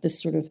colleagues about this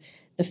sort of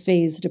the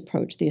phased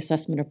approach, the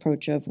assessment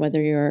approach of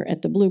whether you're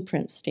at the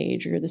blueprint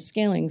stage or the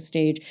scaling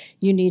stage,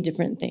 you need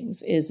different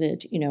things. Is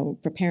it,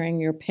 preparing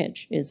your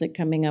pitch? Is it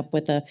coming up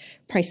with a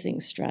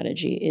pricing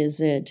strategy? Is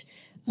it,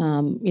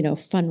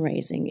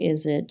 fundraising?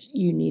 Is it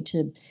you need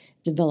to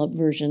develop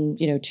version,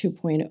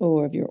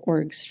 2.0 of your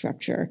org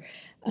structure?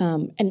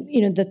 And,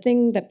 the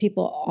thing that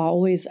people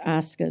always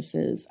ask us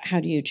is, how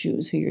do you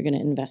choose who you're going to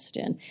invest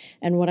in?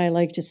 And what I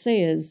like to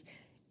say is,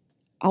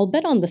 I'll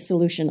bet on the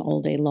solution all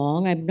day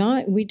long.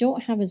 We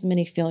don't have as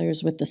many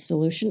failures with the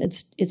solution.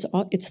 It's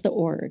the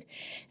org.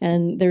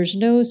 And there's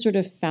no sort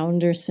of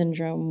founder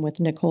syndrome with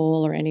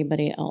Nicole or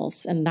anybody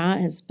else. And that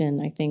has been,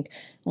 I think,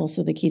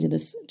 also the key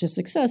to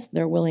success.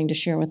 They're willing to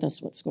share with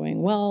us what's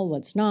going well,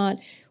 what's not.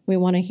 We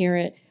want to hear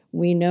it.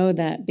 We know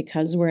that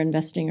because we're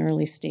investing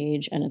early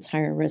stage and it's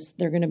higher risk,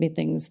 there are going to be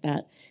things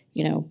that,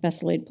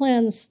 best laid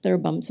plans, there are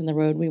bumps in the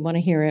road. We want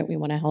to hear it. We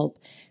want to help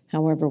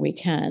however we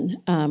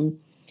can.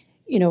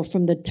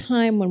 From the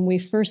time when we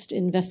first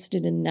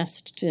invested in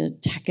NESsT to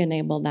tech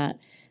enable that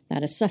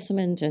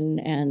assessment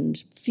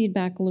and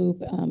feedback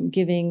loop,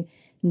 giving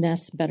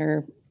NESsT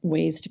better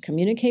ways to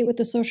communicate with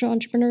the social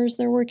entrepreneurs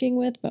they're working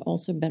with, but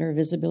also better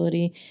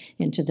visibility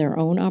into their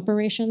own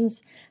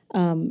operations.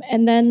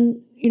 And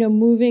then,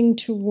 moving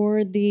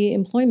toward the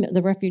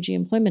refugee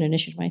employment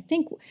initiative. I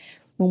think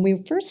when we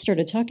first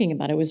started talking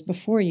about it, it was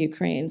before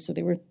Ukraine. So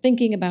they were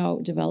thinking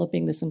about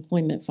developing this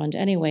employment fund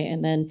anyway,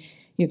 and then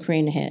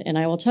Ukraine hit. And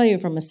I will tell you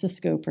from a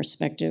Cisco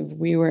perspective,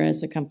 we were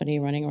as a company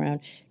running around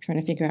trying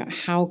to figure out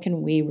how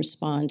can we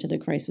respond to the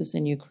crisis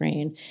in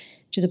Ukraine,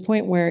 to the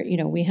point where,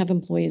 we have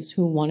employees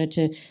who wanted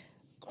to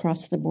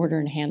cross the border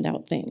and hand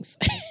out things.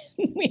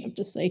 We have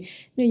to say,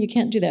 no, you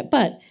can't do that.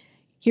 But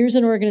here's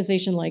an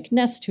organization like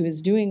NESsT who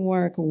is doing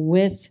work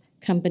with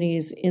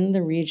companies in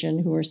the region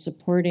who are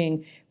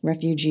supporting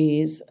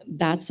refugees.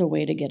 That's a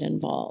way to get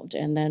involved.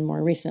 And then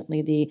more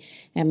recently, the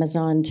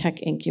Amazon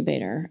Tech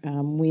Incubator.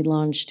 We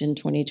launched in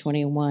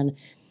 2021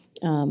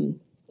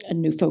 a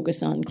new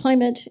focus on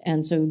climate.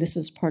 And so this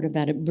is part of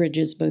that. It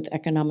bridges both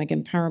economic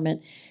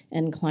empowerment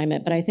and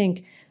climate. But I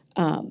think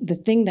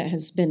the thing that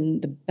has been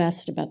the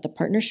best about the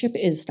partnership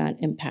is that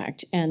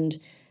impact. And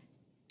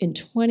in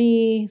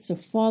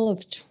fall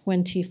of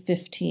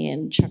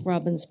 2015, Chuck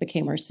Robbins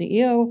became our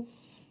CEO.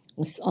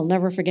 I'll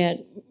never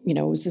forget,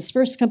 it was his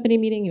first company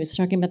meeting. He was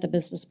talking about the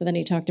business, but then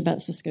he talked about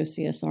Cisco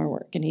CSR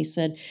work. And he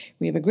said,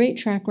 we have a great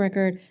track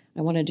record.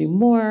 I want to do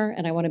more,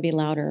 and I want to be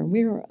louder. And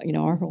we were,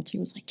 our whole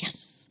team was like,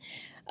 yes.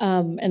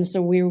 And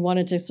so we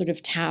wanted to sort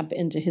of tap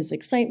into his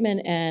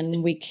excitement,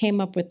 and we came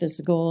up with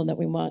this goal that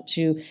we want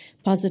to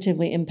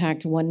positively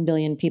impact 1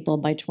 billion people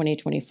by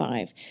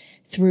 2025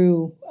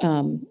 through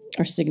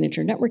our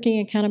Signature Networking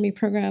Academy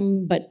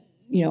program, but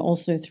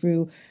also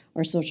through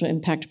our social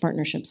impact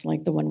partnerships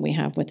like the one we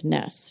have with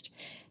NESsT.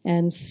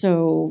 And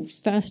so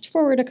fast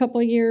forward a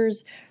couple of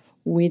years,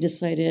 we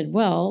decided,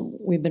 well,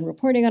 we've been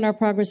reporting on our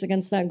progress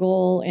against that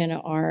goal in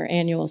our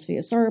annual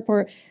CSR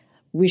report.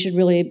 We should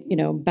really,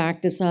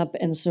 back this up.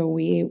 And so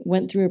we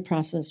went through a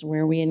process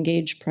where we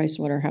engaged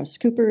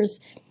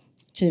PricewaterhouseCoopers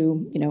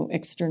to,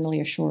 externally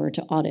assure,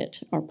 to audit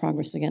our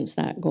progress against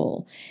that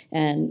goal.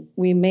 And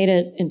we made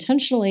it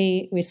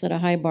intentionally, we set a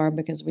high bar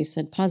because we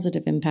said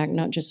positive impact,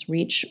 not just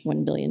reach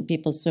 1 billion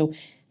people. So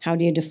how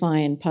do you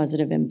define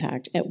positive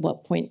impact? At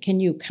what point can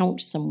you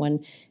count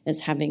someone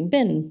as having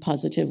been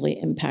positively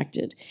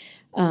impacted?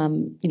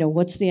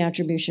 What's the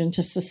attribution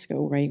to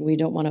Cisco, right? We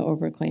don't want to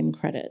overclaim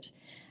credit.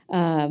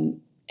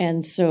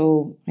 And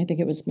so I think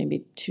it was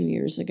maybe 2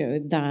 years ago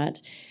that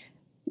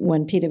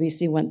when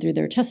PwC went through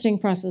their testing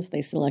process,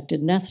 they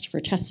selected NESsT for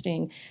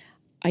testing.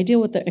 I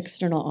deal with the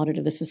external audit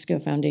of the Cisco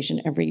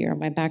Foundation every year.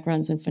 My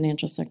background's in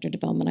financial sector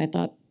development. I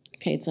thought,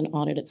 okay, it's an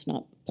audit, it's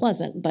not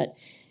pleasant, but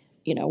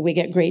we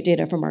get great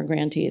data from our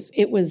grantees.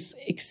 It was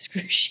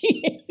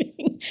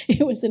excruciating.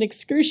 It was an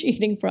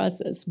excruciating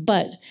process,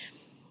 but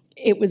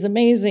it was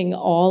amazing,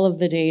 all of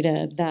the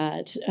data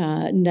that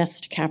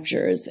NESsT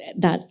captures,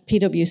 that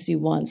PwC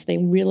wants. They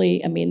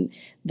really, I mean,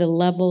 the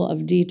level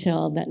of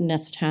detail that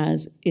NESsT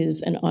has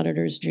is an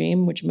auditor's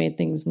dream, which made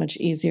things much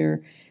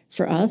easier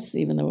for us,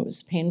 even though it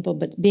was painful.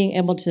 But being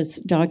able to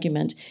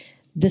document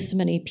this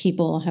many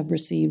people have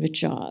received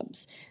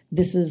jobs.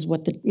 This is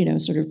what the,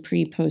 sort of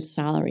pre-post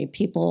salary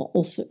people,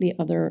 also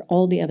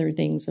all the other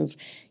things of,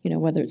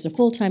 whether it's a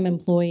full-time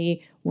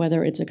employee,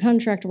 whether it's a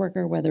contract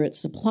worker, whether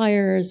it's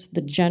suppliers,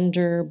 the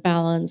gender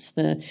balance,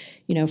 the,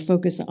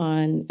 focus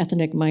on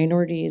ethnic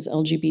minorities,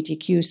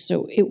 LGBTQ.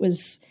 So it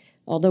was,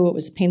 although it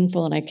was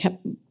painful and I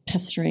kept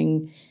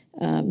pestering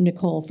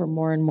Nicole for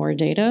more and more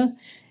data,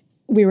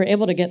 we were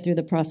able to get through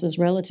the process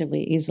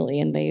relatively easily,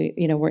 and they,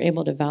 were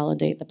able to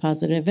validate the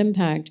positive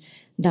impact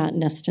that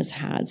NEST has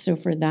had. So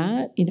for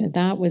that,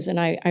 that was, and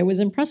I was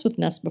impressed with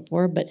NEST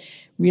before, but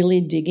really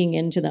digging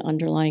into the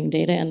underlying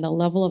data and the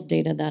level of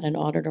data that an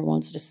auditor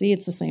wants to see,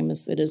 it's the same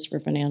as it is for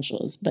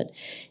financials. But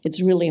it's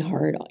really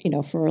hard,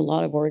 for a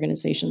lot of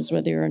organizations,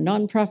 whether you're a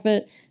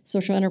nonprofit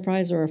social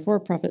enterprise or a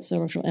for-profit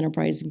social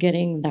enterprise,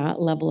 getting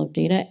that level of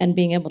data and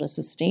being able to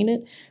sustain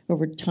it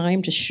over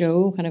time to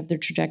show kind of the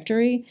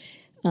trajectory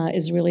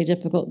is really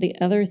difficult. The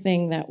other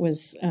thing that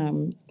was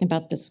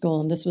about this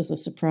goal, and this was a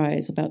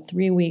surprise, about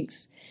 3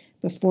 weeks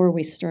before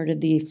we started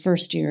the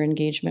first year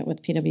engagement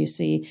with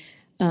PwC,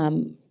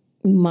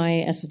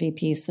 my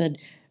SVP said,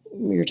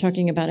 we were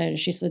talking about it, and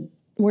she said,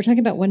 we're talking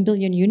about 1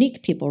 billion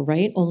unique people,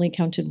 right? Only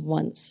counted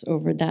once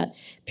over that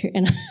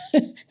period.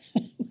 And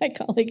my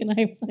colleague and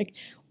I were like,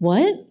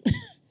 what?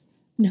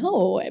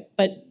 No,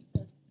 but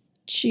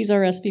she's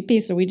our SVP,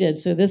 so we did.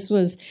 So this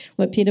was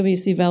what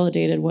PwC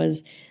validated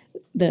was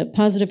the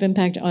positive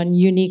impact on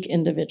unique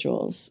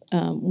individuals,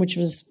 which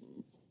was,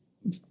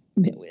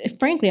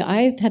 frankly,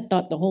 I had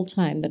thought the whole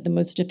time that the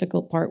most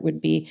difficult part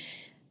would be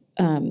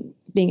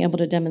being able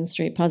to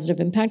demonstrate positive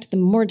impact. The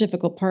more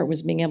difficult part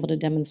was being able to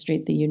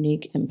demonstrate the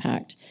unique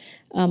impact.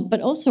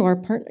 But also our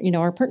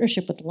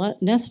partnership with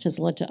NEST has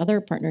led to other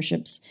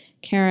partnerships.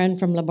 Karen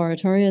from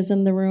Laboratoria is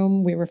in the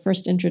room. We were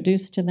first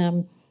introduced to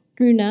them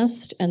through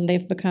NEST, and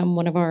they've become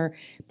one of our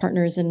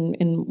partners in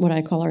what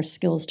I call our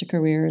skills to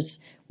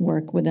careers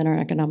work within our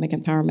economic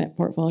empowerment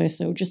portfolio.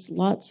 So just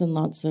lots and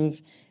lots of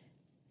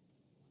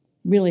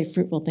really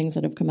fruitful things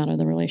that have come out of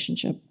the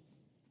relationship.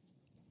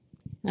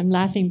 I'm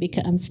laughing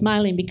because I'm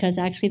smiling because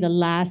actually the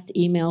last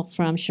email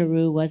from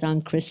Charu was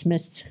on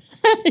Christmas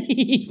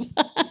Eve.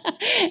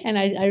 And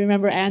I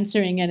remember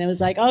answering and it was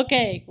like,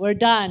 okay, we're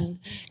done.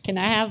 Can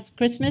I have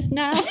Christmas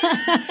now?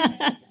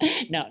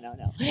 No.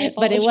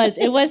 But it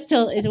was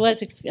till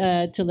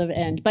the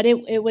end. But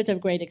it was a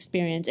great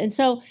experience. And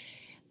so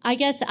I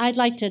guess I'd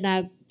like to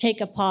now take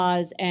a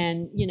pause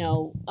and,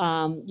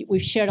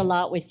 we've shared a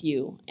lot with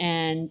you.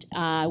 And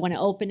I want to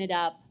open it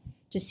up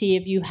to see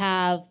if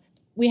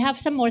we have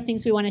some more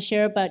things we want to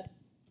share, but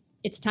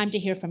it's time to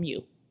hear from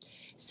you.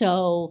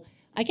 So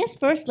I guess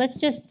first, let's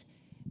just,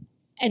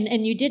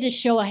 and you did a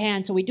show of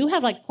hands, so we do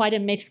have like quite a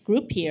mixed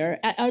group here.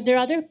 Are there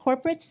other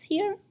corporates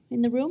here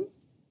in the room?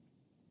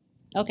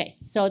 Okay,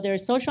 so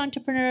there's social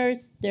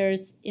entrepreneurs,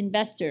 there's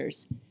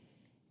investors,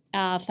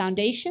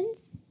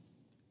 foundations,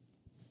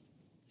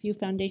 few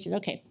foundations.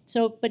 Okay,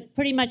 so but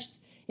pretty much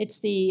it's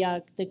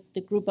the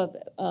group of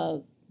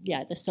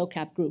the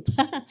SOCAP group.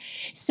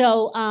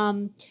 So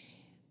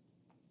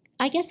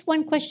I guess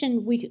one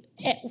question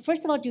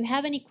first of all, do you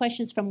have any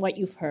questions from what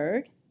you've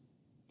heard?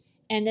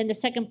 And then the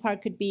second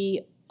part could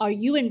be, are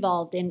you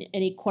involved in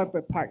any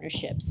corporate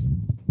partnerships?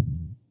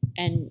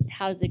 And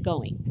how's it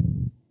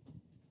going?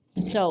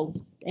 So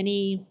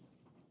any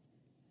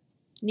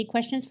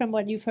questions from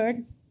what you've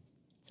heard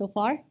so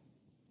far?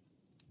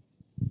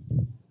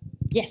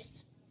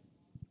 Yes.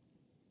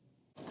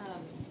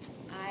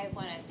 I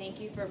want to thank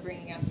you for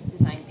bringing up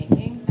design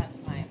thinking. That's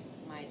my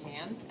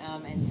jam.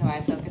 And so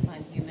I focus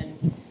on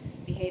human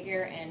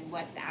behavior and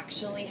what's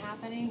actually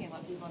happening and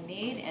what people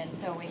need. And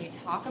so when you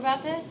talk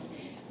about this,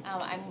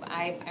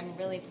 I'm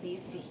really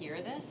pleased to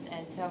hear this.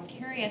 And so I'm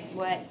curious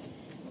what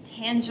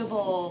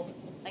tangible,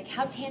 like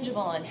how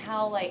tangible and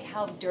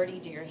how dirty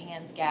do your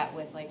hands get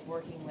with like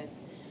working with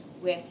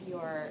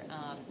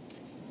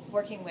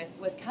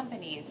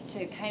companies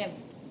to kind of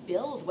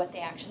build what they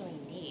actually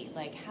need?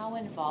 Like how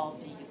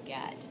involved do you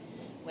get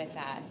with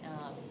that?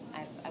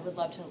 I would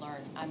love to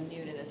learn. I'm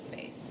new to this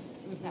space.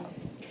 So.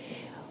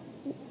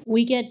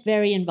 We get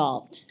very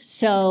involved.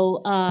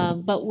 So,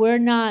 but we're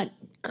not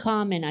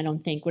common, I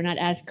don't think. We're not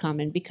as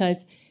common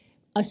because,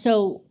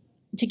 so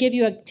to give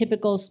you a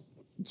typical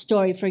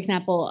story, for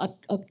example,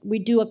 we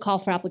do a call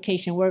for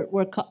application.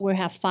 We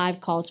have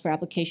 5 calls for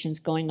applications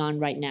going on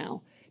right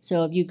now.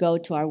 So if you go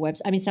to our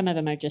website, I mean, some of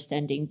them are just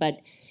ending,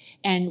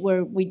 and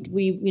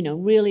we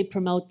really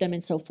promote them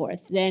and so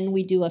forth. Then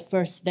we do a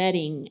first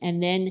vetting,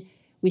 and then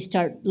we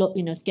start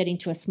getting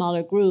to a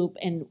smaller group,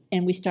 and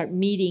we start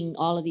meeting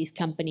all of these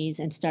companies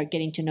and start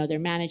getting to know their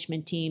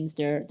management teams,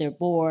 their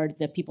board,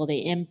 the people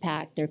they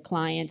impact, their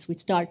clients.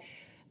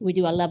 We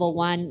do a level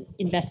 1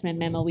 investment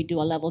memo. We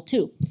do a level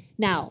 2.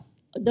 Now,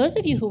 those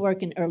of you who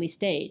work in early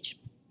stage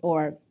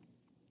or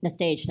the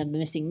stage, the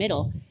missing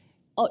middle.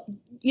 Oh,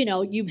 you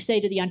know, you say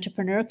to the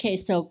entrepreneur, okay,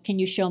 so can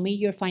you show me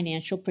your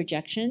financial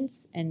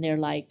projections? And they're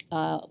like,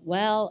 no.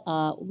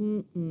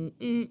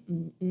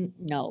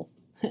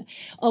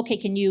 Okay,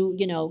 can you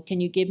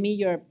give me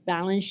your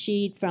balance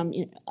sheet from,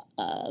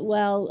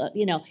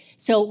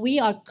 so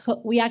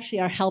we actually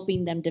are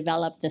helping them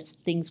develop the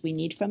things we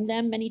need from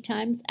them many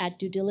times at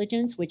due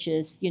diligence, which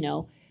is,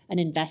 an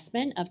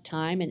investment of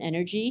time and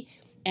energy.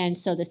 And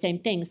so the same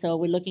thing. So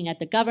we're looking at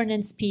the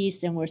governance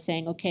piece and we're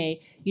saying, okay,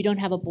 you don't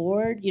have a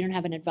board, you don't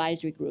have an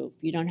advisory group,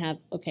 you don't have,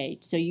 okay,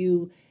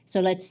 so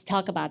let's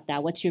talk about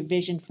that. What's your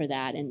vision for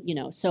that?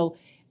 And, so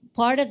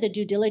part of the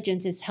due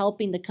diligence is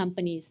helping the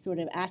companies, sort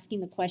of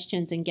asking the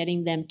questions and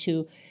getting them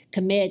to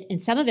commit.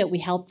 And some of it we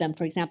help them.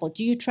 For example,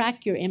 do you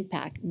track your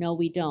impact? No,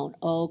 we don't.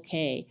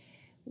 Okay.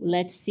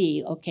 Let's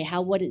see, okay,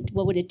 what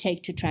would it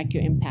take to track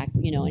your impact,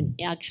 and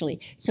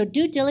actually, so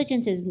due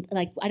diligence is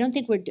like, I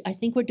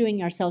think we're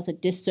doing ourselves a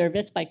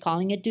disservice by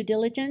calling it due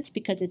diligence,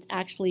 because it's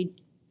actually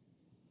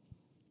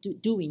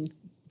doing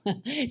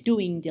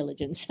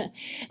diligence.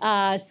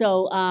 And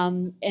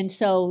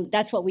so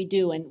that's what we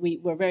do, and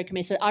we're very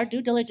committed. So our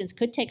due diligence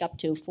could take up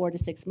to 4 to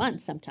 6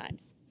 months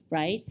sometimes,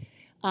 right?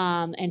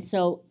 And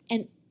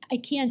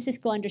IKEA and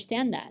Cisco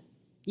understand that.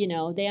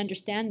 They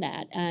understand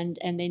that, and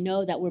they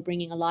know that we're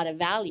bringing a lot of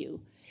value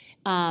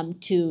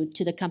to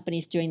the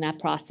companies during that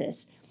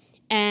process.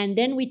 And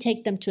then we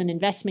take them to an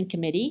investment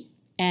committee,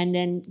 and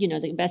then,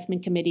 the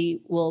investment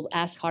committee will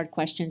ask hard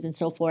questions and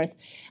so forth,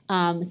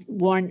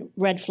 warn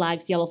red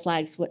flags, yellow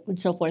flags, and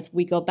so forth.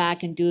 We go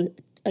back and do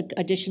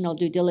additional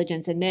due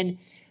diligence, and then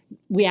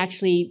we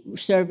actually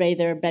survey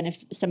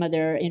some of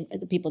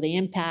the people they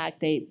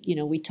impact.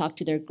 We talk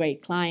to their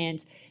great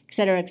clients, et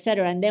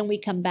cetera, and then we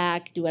come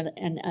back, do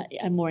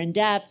a more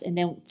in-depth, and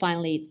then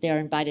finally they're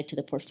invited to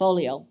the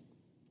portfolio.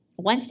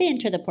 Once they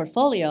enter the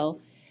portfolio,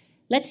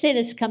 let's say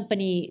this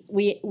company,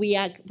 we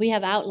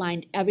have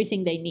outlined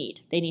everything they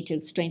need. They need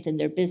to strengthen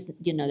their business,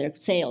 their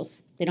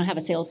sales. They don't have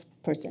a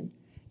salesperson.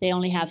 They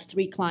only have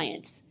 3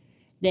 clients.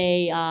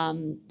 They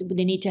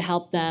need to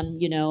help them,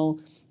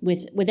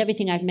 with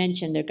everything I've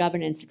mentioned, their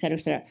governance, et cetera,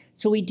 et cetera.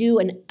 So we do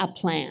an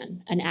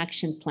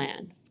action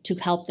plan to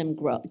help them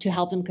grow, to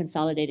help them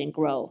consolidate and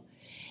grow.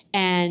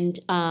 And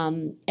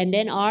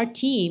then our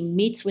team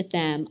meets with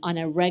them on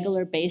a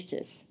regular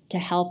basis to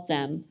help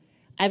them,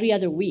 every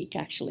other week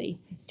actually,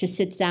 to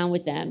sit down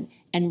with them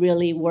and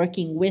really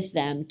working with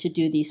them to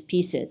do these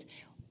pieces.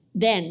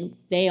 Then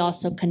they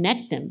also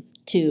connect them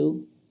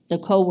to the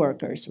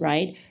coworkers,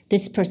 right?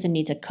 This person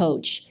needs a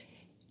coach.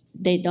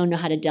 They don't know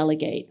how to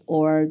delegate,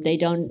 or they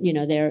don't,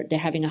 they're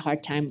having a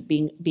hard time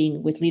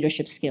being with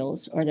leadership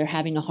skills, or they're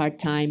having a hard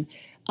time,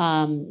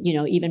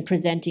 even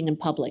presenting in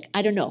public.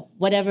 I don't know,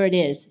 whatever it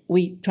is,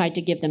 we try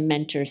to give them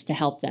mentors to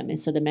help them. And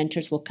so the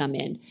mentors will come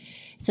in.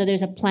 So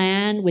there's a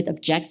plan with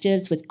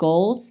objectives, with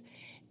goals,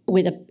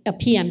 with a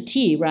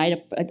PMT,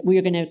 right?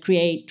 We're going to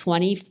create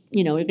 20,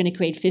 we're going to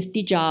create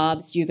 50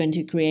 jobs. You're going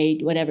to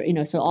create whatever,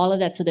 so all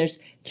of that. So there's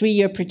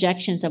 3-year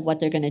projections of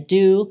what they're going to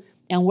do.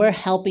 And we're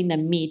helping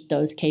them meet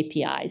those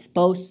KPIs,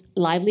 both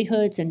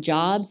livelihoods and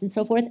jobs and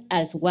so forth,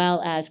 as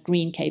well as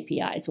green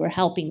KPIs. We're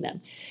helping them.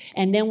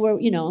 And then we're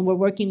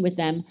working with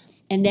them.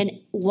 And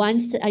then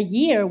once a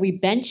year, we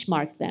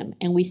benchmark them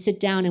and we sit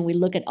down and we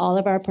look at all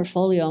of our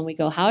portfolio and we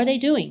go, how are they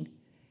doing?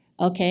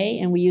 Okay.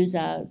 And we use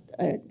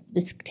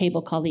this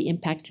table called the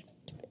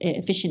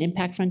efficient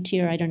impact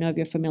frontier. I don't know if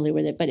you're familiar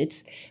with it, but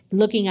it's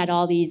looking at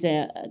all these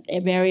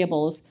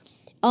variables.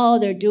 Oh,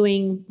 they're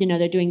doing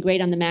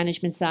great on the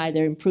management side.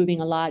 They're improving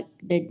a lot.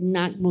 They're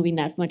not moving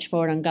that much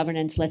forward on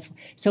governance.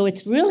 So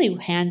it's really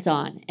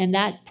hands-on. And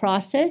that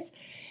process,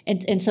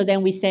 and so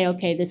then we say,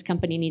 okay, this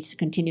company needs to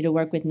continue to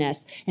work with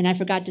NESsT. And I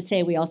forgot to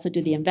say, we also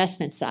do the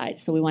investment side.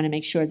 So we want to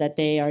make sure that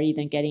they are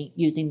either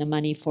using the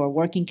money for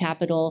working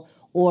capital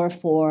or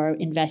for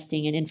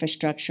investing in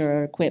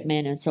infrastructure,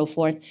 equipment, and so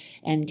forth.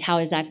 And how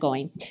is that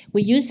going?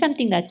 We use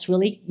something that's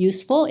really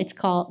useful. It's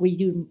called, we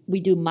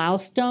do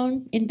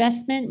milestone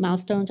investment.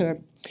 Milestones are,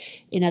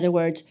 in other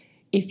words,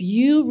 if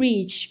you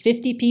reach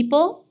 50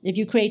 people, if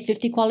you create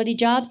 50 quality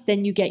jobs,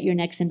 then you get your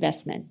next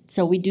investment.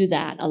 So we do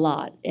that a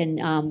lot.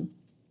 And,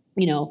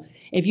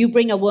 if you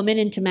bring a woman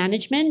into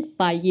management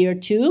by year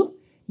 2,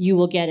 you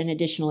will get an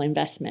additional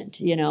investment,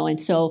 and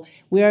so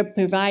we're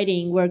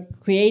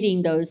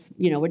creating those,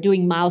 we're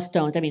doing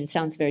milestones. I mean, it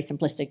sounds very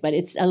simplistic, but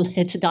it's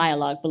a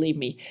dialogue, believe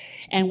me.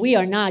 And we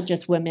are not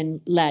just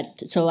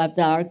women-led. So of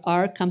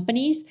our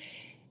companies,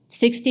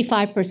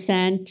 65%,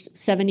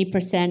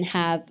 70%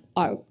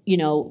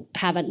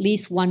 have at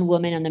least one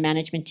woman on the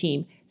management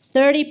team.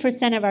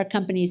 30% of our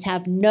companies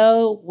have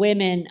no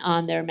women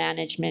on their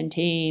management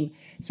team.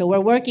 So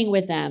we're working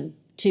with them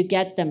to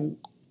get them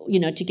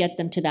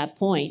to that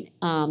point.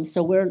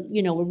 So we're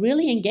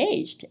really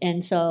engaged.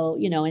 And so,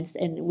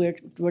 and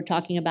we're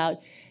talking about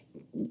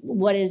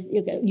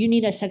you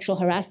need a sexual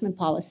harassment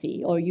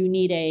policy, or you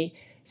need a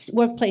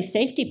workplace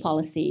safety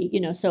policy,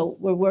 so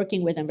we're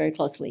working with them very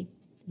closely.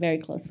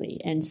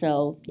 And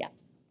so, yeah.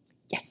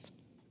 Yes.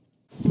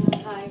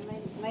 Hi,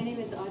 my name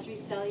is Audrey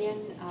Sellian.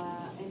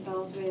 I'm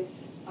involved with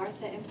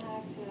Artha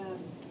Impact,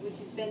 which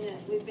has been,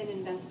 we've been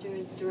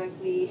investors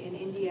directly in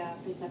India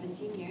for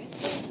 17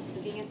 years,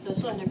 looking at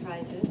social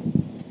enterprises.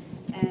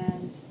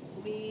 And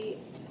we,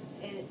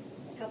 a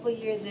couple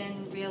years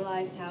in,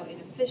 realized how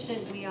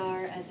inefficient we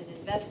are as an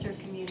investor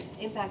community,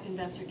 impact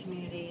investor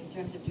community in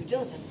terms of due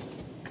diligence.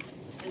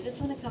 I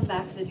just want to come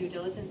back to the due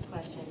diligence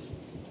question.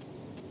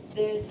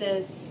 There's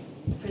this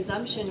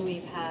presumption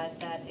we've had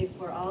that if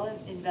we're all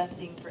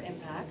investing for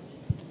impact,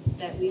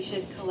 that we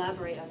should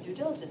collaborate on due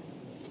diligence.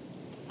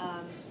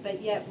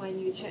 But yet when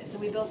you, so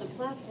we built a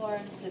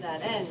platform to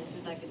that end,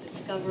 it's like a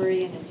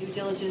discovery and a due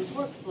diligence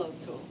workflow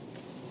tool.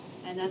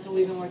 And that's what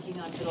we've been working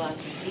on for the last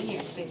 15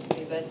 years,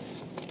 basically. But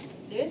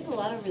there's a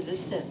lot of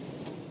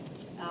resistance.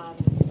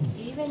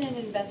 Even in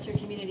investor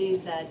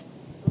communities that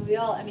we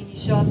all, I mean, you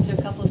show up to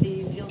a couple of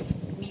these, you'll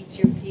meet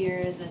your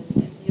peers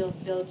and you'll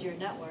build your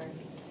network.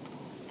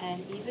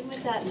 And even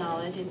with that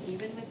knowledge and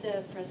even with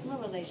the personal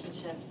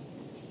relationships,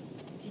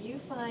 do you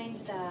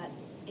find that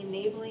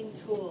enabling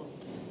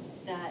tools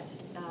that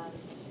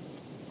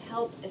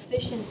help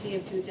efficiency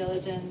of due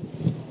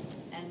diligence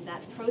and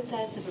that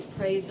process of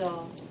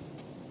appraisal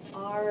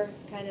are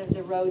kind of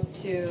the road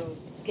to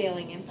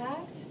scaling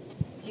impact?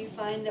 Do you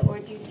find that, or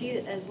do you see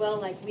it as well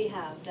like we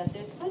have, that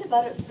there's quite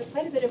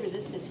a bit of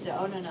resistance to,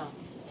 oh, no.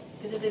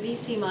 Because of the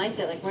VC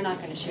mindset, like, we're not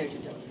going to share due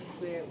diligence.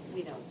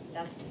 We know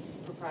that's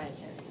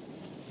proprietary.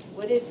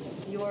 What is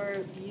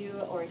your view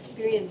or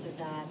experience of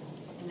that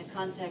in the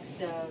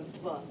context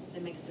of, well,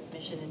 the mix of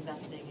mission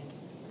investing and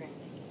grant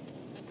making?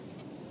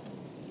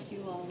 If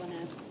you all want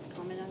to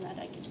comment on that,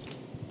 I can.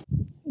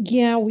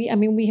 Yeah, we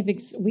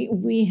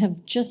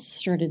have just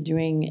started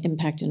doing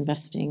impact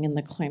investing in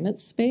the climate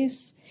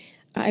space.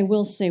 I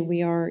will say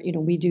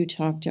we do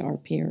talk to our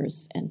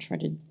peers and try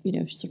to,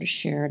 sort of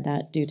share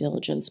that due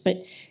diligence.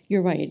 But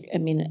you're right. I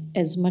mean,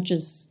 as much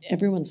as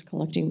everyone's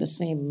collecting the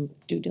same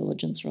due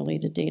diligence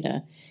related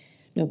data,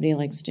 nobody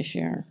likes to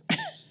share.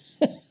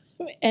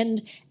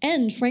 and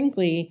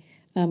frankly,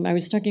 I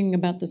was talking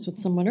about this with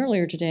someone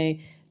earlier today.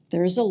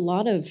 There's a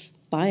lot of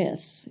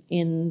bias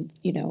in,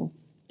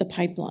 the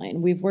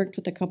pipeline. We've worked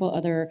with a couple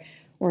other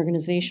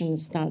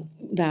organizations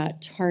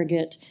that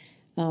target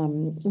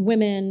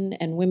women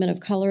and women of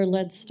color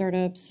led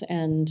startups,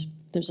 and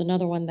there's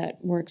another one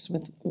that works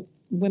with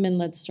women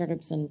led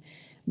startups and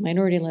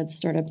minority led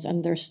startups,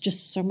 and there's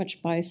just so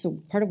much bias. So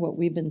part of what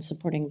we've been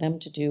supporting them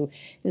to do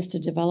is to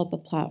develop a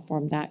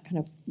platform that kind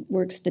of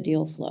works the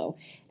deal flow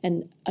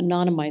and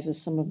anonymizes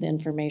some of the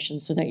information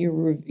so that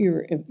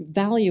you're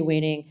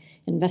evaluating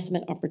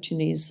investment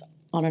opportunities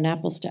on an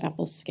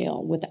apples-to-apples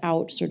scale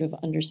without sort of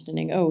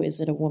understanding, oh, is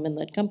it a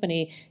woman-led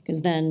company?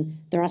 Because then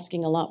they're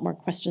asking a lot more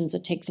questions.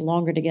 It takes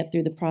longer to get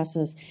through the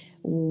process.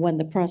 When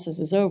the process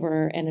is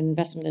over and an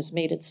investment is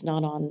made, it's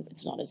not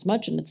as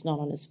much and it's not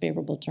on as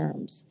favorable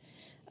terms.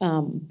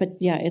 But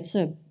yeah,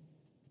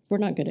 we're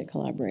not good at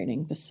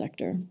collaborating, this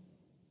sector.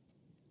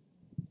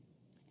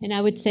 And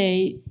I would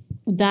say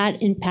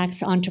that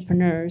impacts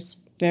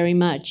entrepreneurs very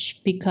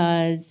much,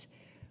 because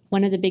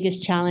one of the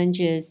biggest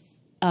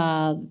challenges,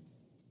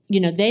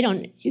 they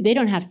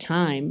don't have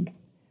time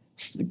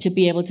to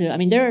be able to. I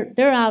mean,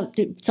 they're out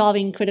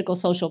solving critical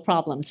social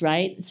problems,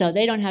 right? So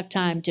they don't have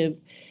time to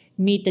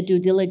meet the due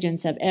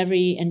diligence of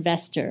every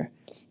investor.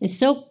 It's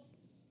so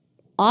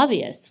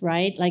obvious,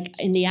 right? Like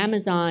in the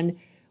Amazon,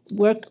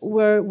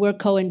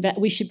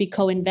 we should be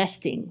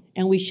co-investing,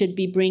 and we should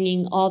be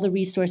bringing all the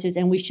resources,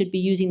 and we should be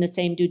using the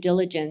same due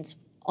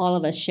diligence, all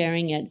of us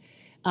sharing it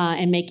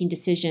and making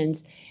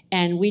decisions.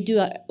 And we do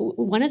I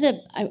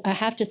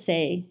have to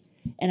say,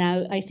 and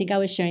I think I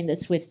was sharing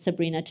this with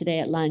Sabrina today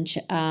at lunch.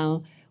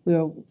 We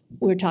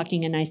were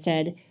talking, and I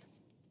said,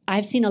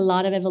 I've seen a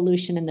lot of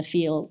evolution in the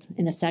field,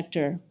 in the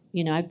sector.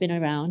 I've been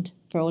around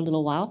for a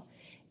little while,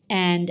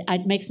 and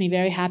it makes me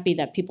very happy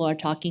that people are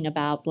talking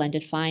about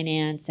blended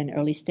finance and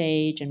early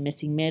stage and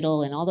missing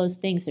middle and all those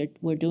things.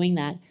 We're doing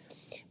that.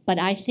 But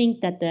I think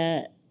that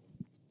the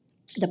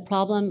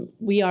problem,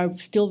 we are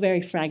still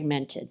very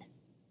fragmented,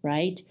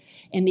 right?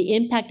 And the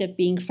impact of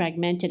being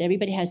fragmented,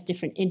 everybody has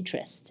different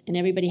interests, and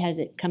everybody has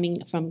it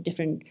coming from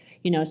different,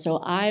 so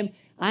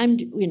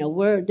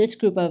this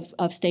group of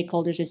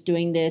stakeholders is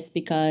doing this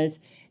because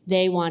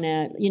they want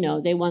to,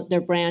 they want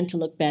their brand to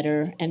look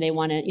better, and they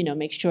want to,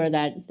 make sure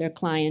that their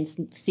clients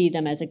see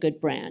them as a good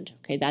brand.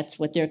 Okay, that's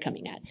what they're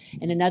coming at.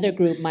 And another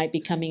group might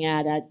be coming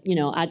at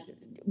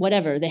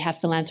whatever, they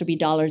have philanthropy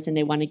dollars and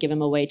they want to give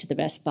them away to the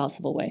best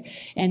possible way.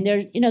 And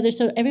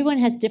so everyone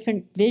has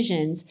different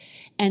visions,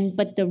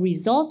 but the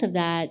result of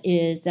that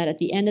is that at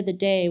the end of the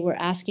day, we're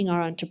asking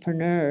our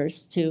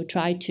entrepreneurs to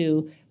try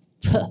to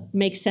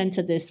make sense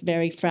of this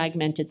very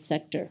fragmented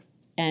sector.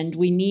 And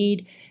we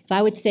need, if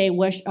I would say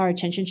where our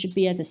attention should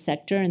be as a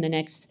sector in the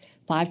next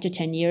 5 to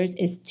 10 years,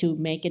 is to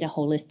make it a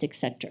holistic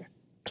sector.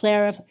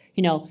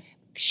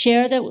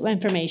 Share the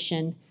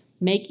information,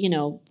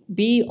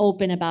 be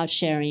open about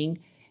sharing,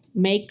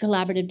 make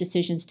collaborative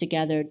decisions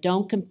together,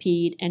 don't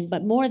compete,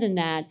 but more than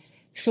that,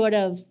 sort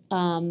of,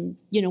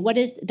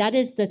 that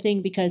is the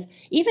thing, because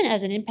even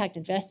as an impact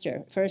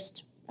investor,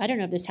 first, I don't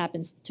know if this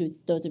happens to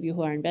those of you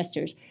who are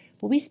investors,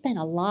 but we spend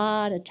a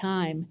lot of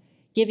time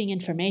giving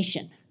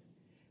information,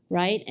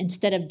 right?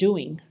 Instead of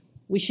doing.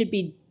 We should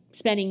be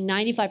spending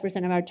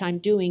 95% of our time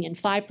doing and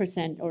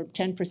 5% or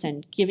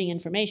 10% giving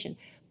information.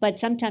 But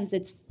sometimes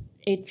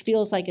it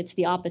feels like it's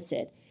the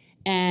opposite.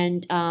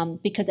 And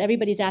because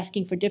everybody's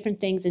asking for different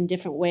things in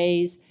different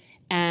ways.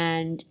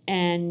 And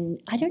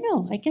I don't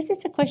know, I guess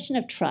it's a question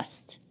of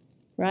trust,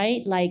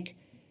 right? Like,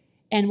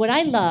 and what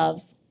I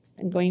love,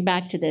 and going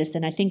back to this,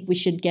 and I think we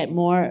should get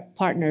more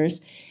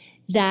partners,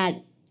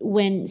 that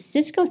when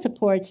Cisco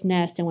supports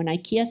NESsT and when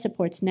IKEA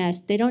supports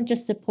NESsT, they don't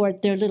just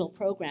support their little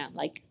program,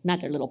 like, not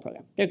their little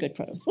program, they're good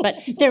programs, but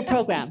their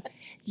program.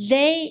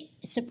 They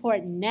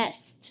support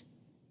NESsT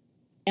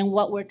and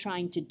what we're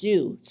trying to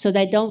do so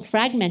they don't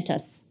fragment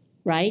us,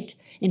 right?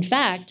 In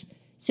fact,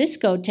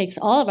 Cisco takes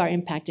all of our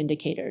impact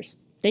indicators.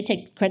 They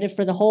take credit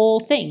for the whole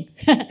thing.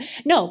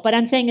 No, but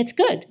I'm saying it's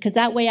good because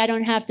that way I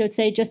don't have to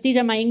say just these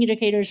are my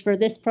indicators for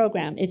this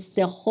program. It's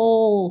the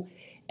whole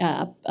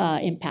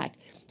impact.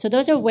 So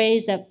those are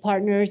ways that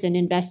partners and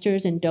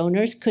investors and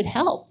donors could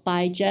help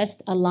by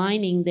just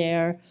aligning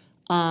their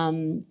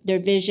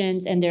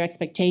visions and their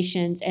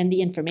expectations and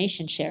the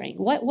information sharing.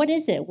 What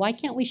is it? Why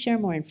can't we share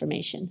more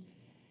information?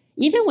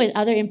 Even with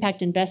other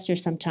impact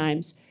investors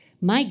sometimes,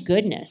 my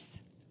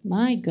goodness.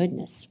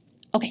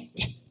 Okay,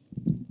 yes.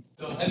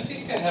 So I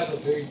think I have a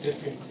very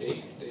different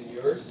take than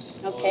yours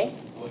on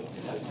what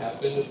has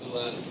happened over the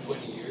last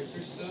 20 years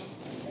or so.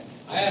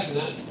 I have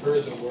not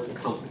heard the word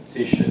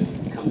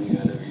competition coming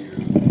out of your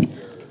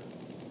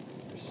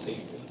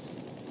statements.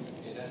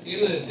 And at the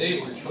end of the day,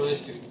 we're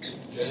trying to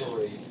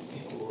generate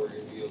people who are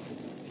going to be able to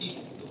compete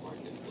in the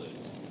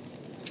marketplace.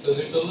 So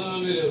there's a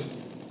little bit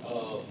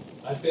of,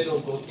 I've been on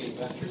both the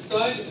investor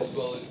side as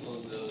well as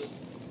on the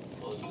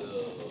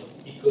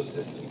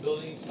ecosystem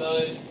building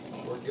side,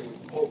 working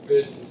with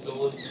corporates and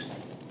so on.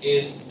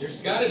 And there's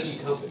got to be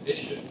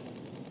competition.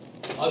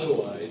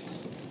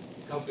 Otherwise,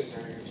 companies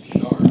aren't going to be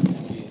sharp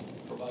in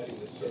providing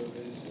the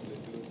service and the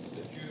goods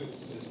that you,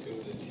 Cisco,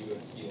 that you,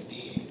 IKEA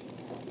need.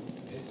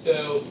 And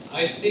so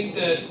I think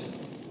that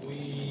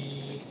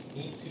we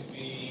need to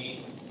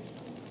be,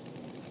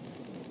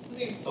 I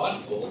think,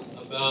 thoughtful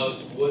about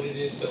what it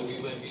is that we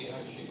might be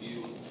actually be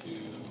able to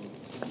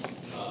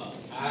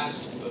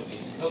ask of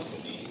these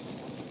companies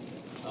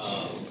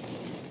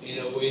in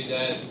a way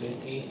that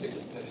maintains a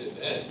competitive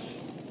edge.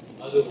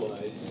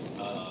 Otherwise,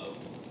 I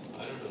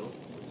don't know,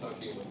 we're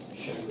talking about some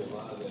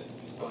Shangri-La that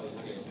is probably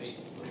not going to make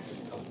it for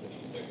good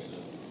companies that are going to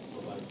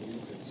provide you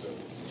good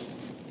services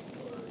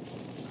or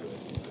good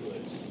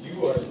goods.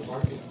 You are in the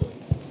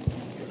marketplace,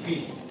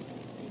 competing,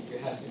 and you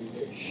have to be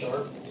very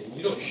sharp, and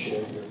you don't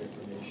share your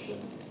information,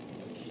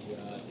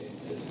 IKEA and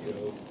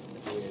Cisco,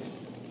 with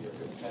your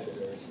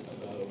competitors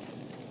about,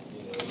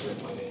 their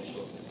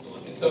financials and so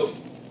on. And so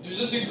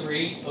there's a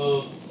degree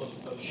of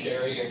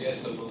sharing, I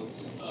guess,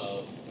 amongst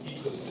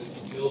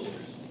ecosystem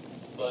builders,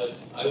 but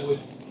I would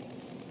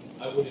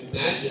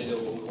imagine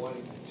that what we're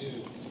wanting to do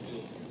is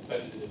build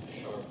competitive,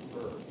 sharp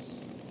firms.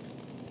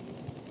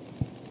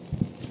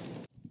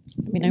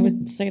 I mean, I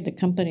would say the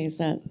companies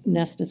that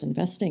NESsT is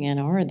investing in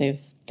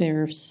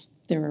they're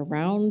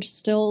around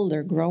still,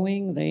 they're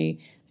growing. I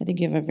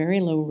think you have a very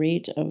low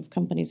rate of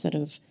companies that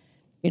have,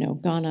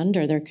 gone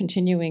under. They're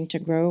continuing to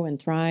grow and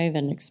thrive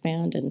and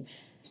expand and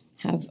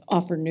have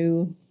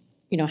new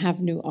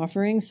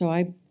offerings. So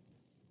I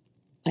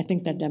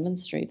think that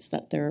demonstrates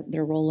that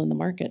their role in the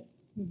market.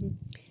 Mm-hmm.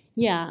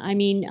 Yeah, I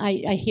mean,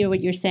 I hear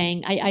what you're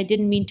saying. I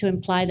didn't mean to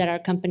imply that our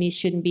companies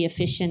shouldn't be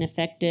efficient,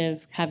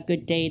 effective, have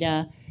good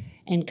data,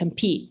 and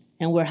compete,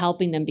 and we're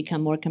helping them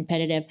become more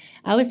competitive.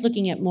 I was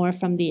looking at more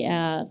from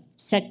the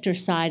sector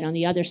side on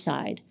the other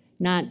side,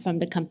 not from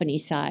the company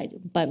side,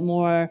 but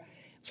more,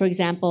 for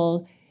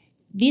example,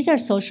 these are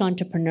social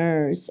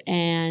entrepreneurs,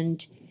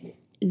 and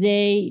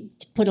they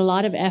put a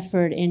lot of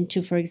effort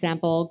into, for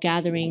example,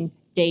 gathering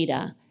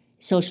data,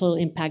 social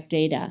impact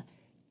data.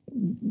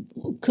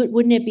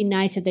 Wouldn't it be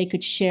nice if they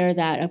could share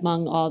that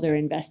among all their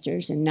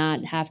investors and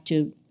not have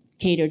to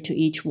cater to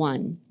each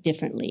one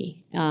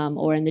differently?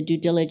 Or in the due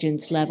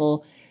diligence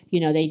level,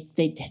 they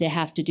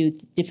have to do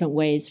different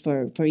ways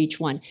for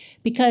each one,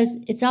 because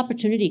it's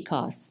opportunity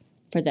costs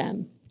for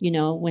them,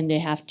 when they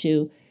have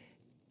to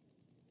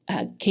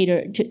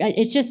cater to.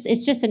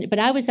 But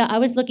I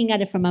was looking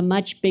at it from a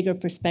much bigger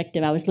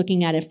perspective. I was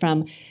looking at it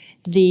from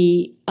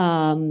the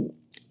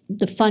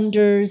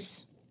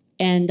funders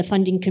and the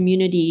funding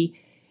community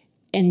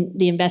and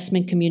the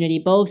investment community,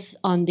 both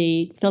on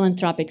the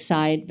philanthropic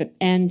side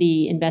and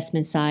the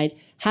investment side.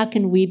 How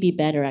can we be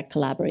better at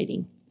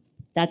collaborating?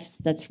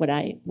 That's what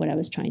I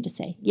was trying to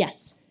say.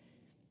 Yes.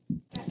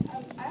 I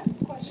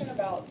have a question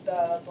about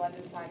the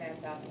blended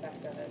finance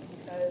aspect of it,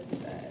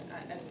 because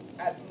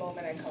at the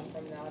moment I come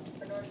from the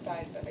entrepreneur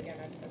side, but again,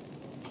 I've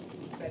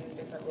been in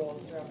different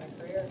roles throughout my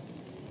career.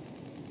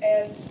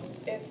 And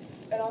if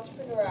a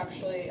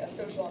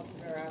social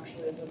entrepreneur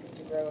actually is looking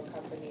to grow a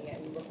company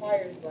and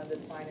requires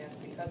blended finance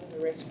because of the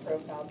risk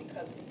profile,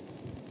 because of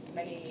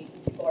many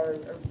people are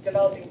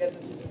developing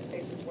businesses in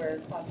spaces where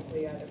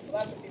classically either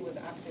philanthropy was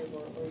active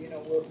or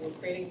we're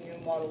creating new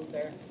models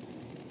there.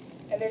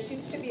 And there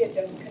seems to be a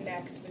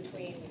disconnect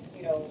between,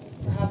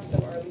 perhaps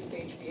some early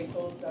stage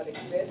vehicles that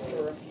exist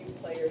or a few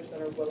players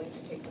that are willing to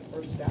take the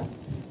first step.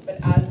 But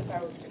as if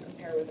I were to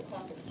compare with a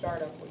classic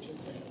startup, which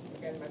is,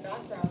 again, my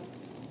background,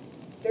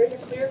 there's a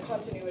clear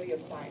continuity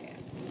of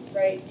finance,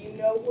 right? You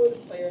know who the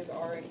players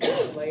are in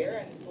each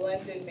layer, and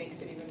blended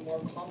makes it even more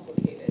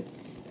complicated.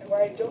 And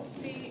where I don't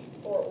see,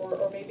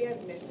 or maybe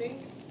I'm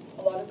missing,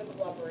 a lot of the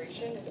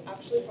collaboration is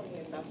actually from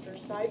the investor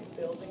side,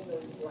 building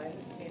those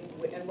blends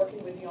and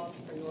working with the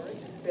entrepreneur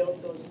to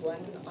build those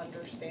blends and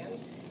understand.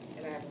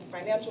 And I have a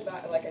financial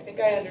I think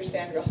I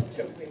understand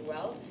relatively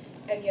well,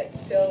 and yet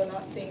still I'm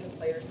not seeing the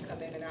players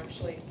come in and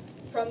actually,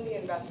 from the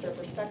investor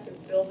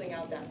perspective, building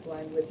out that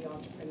blend with the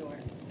entrepreneur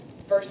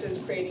versus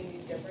creating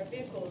these different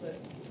vehicles that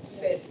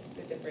fit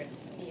the different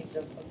needs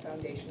of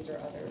foundations or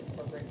other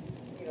corporate,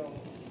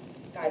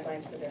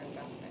 guidelines for their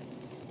investment.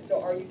 And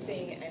so are you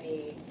seeing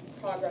any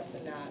progress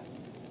in that?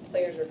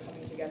 Players are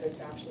coming together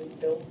to actually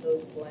build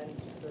those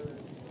blends per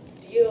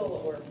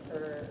deal or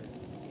per,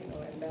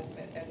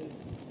 investment, and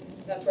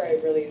that's where I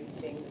really am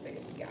seeing the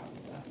biggest gap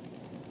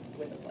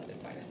with the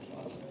blended finance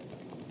model.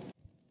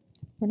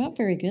 We're not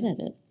very good at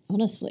it,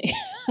 honestly.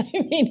 I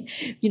mean,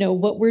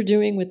 what we're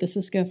doing with the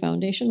Cisco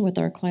Foundation with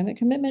our climate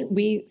commitment,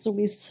 we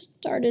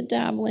started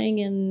dabbling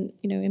in,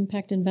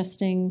 impact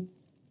investing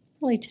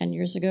probably 10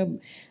 years ago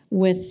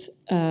with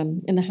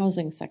in the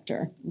housing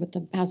sector, with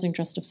the Housing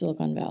Trust of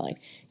Silicon Valley.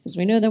 Because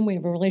we know them, we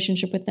have a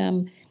relationship with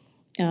them.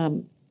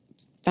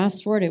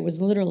 Fast forward, it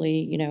was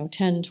literally,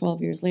 10,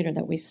 12 years later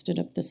that we stood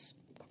up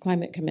this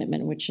climate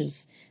commitment, which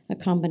is a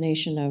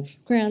combination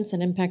of grants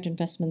and impact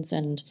investments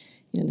and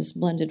this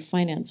blended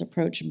finance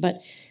approach.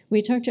 But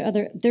we talked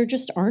to there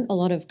just aren't a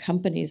lot of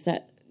companies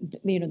that,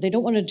 they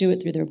don't want to do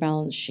it through their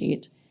balance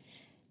sheet.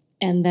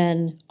 And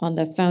then on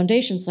the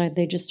foundation side,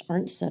 they just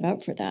aren't set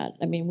up for that.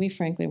 I mean, we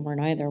frankly weren't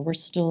either. We're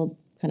still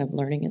kind of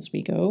learning as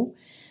we go.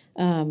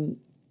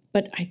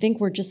 But I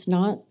think we're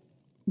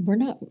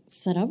not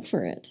set up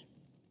for it.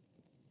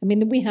 I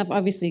mean, we have,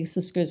 obviously,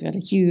 Cisco's got a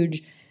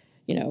huge,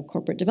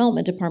 corporate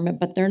development department,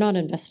 but they're not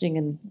investing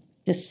in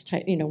this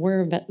type,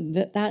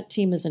 that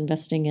team is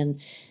investing in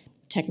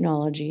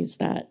technologies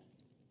that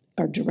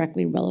are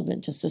directly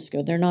relevant to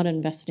Cisco. They're not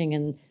investing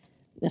in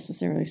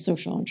necessarily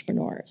social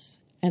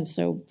entrepreneurs. And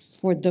so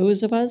for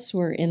those of us who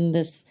are in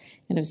this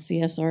kind of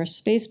CSR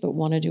space but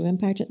want to do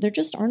impact, there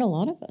just aren't a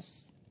lot of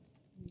us.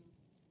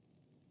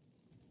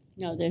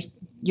 No,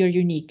 you're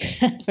unique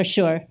for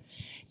sure.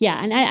 Yeah,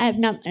 and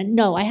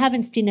I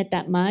haven't seen it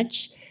that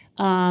much.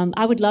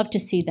 I would love to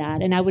see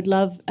that, and I would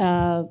love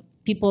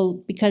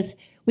people, because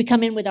we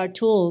come in with our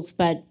tools,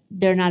 but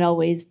they're not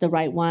always the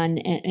right one,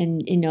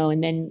 and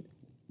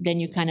then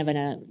you're kind of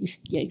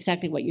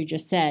exactly what you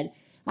just said.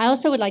 I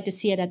also would like to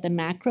see it at the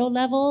macro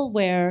level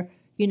where,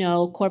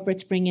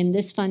 corporates bring in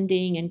this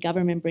funding and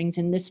government brings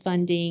in this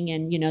funding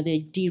and, they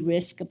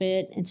de-risk a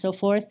bit and so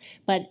forth.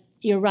 But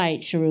you're right,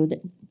 Charu,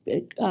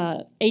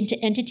 that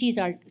entities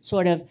are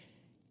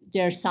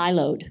they're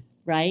siloed,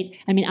 right?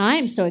 I mean,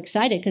 I'm so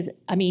excited because,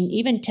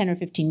 even 10 or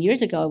 15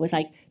 years ago, it was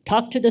like,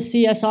 talk to the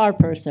CSR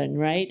person,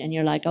 right? And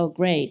you're like, oh,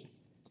 great,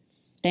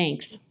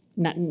 thanks.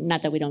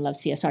 Not that we don't love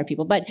CSR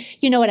people, but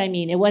you know what I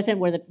mean. It wasn't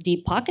where the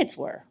deep pockets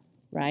were,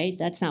 right?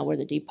 That's not where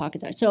the deep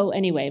pockets are. So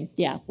anyway,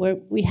 yeah,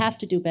 we have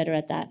to do better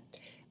at that.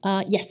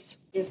 Yes.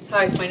 Yes,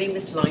 hi, my name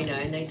is Lina,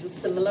 and I do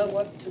similar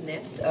work to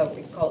NESsT.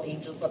 We call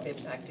Angels of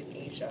Impact in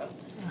Asia.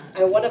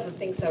 One of the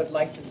things I would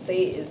like to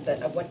say is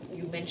that what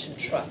you mentioned,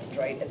 trust,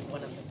 right, as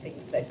one of the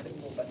things that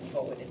could move us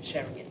forward in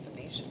sharing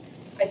information.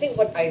 I think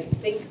what I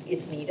think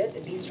is needed,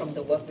 at least from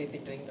the work we've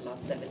been doing the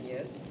last 7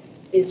 years,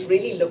 is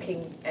really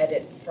looking at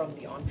it from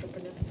the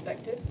entrepreneur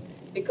perspective.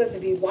 Because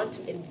if we want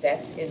to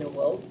invest in a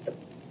world, the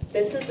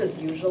business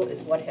as usual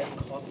is what has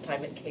caused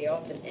climate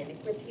chaos and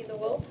inequity in the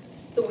world.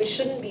 So we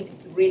shouldn't be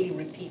really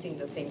repeating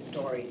the same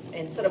stories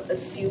and sort of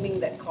assuming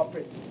that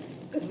corporates,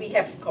 because we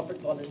have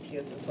corporate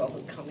volunteers as well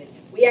who come in.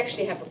 We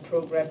actually have a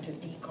program to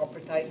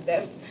de-corporatize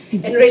them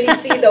and really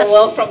see the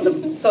world from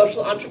the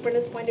social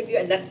entrepreneur's point of view,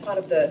 and that's part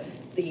of the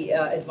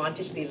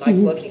advantage they like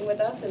working with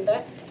us in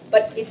that.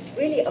 But it's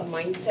really a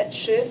mindset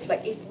shift.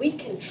 Like if we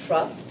can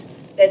trust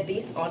that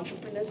these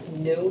entrepreneurs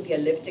know their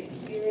lived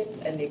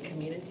experience and their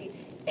community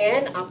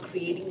and are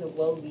creating the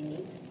world we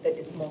need that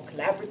is more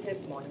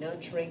collaborative, more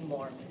nurturing,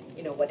 more,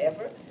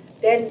 whatever,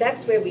 then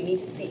that's where we need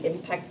to see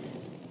impact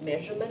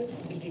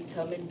measurements be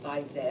determined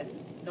by them,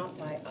 not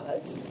by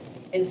us,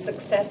 and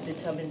success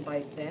determined by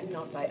them,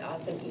 not by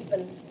us, and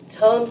even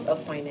terms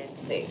of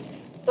financing.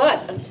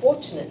 But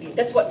unfortunately,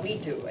 that's what we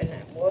do. And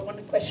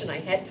one question I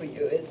had for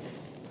you is,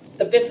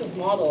 the business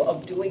model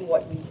of doing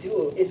what we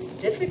do is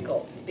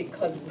difficult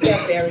because we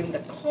are bearing the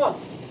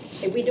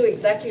cost. And we do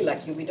exactly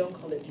like you. We don't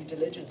call it due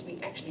diligence. We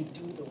actually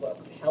do the work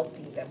of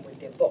helping them with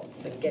their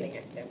books and getting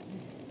at them.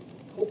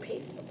 Who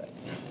pays for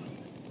this?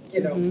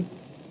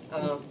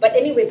 But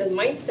anyway, the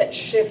mindset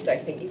shift, I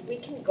think, if we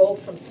can go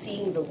from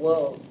seeing the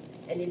world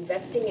and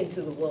investing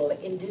into the world,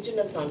 like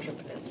indigenous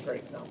entrepreneurs, for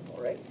example,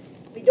 right?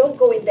 We don't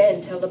go in there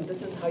and tell them,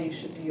 this is how you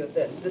should do your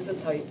this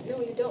is how you, no,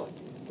 you don't.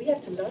 We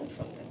have to learn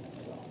from them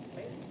as well,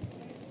 right?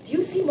 Do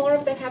you see more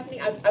of that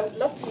happening? I would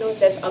love to know if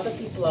there's other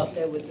people out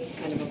there with this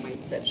kind of a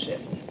mindset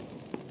shift.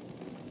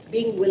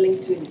 Being willing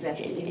to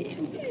invest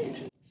into this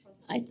future.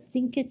 I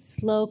think it's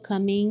slow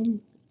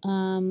coming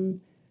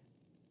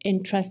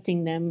in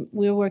trusting them.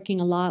 We're working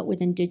a lot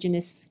with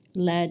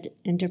indigenous-led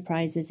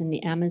enterprises in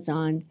the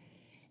Amazon,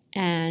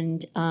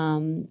 and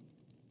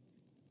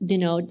you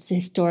know,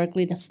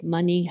 historically the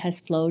money has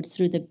flowed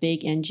through the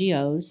big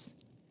NGOs.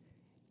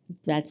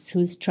 That's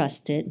who's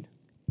trusted.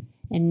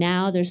 And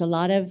now there's a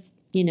lot of,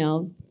 you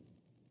know,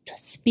 to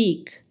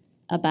speak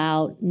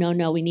about,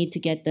 no, we need to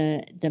get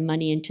the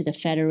money into the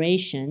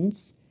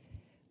federations,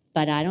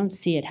 but I don't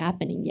see it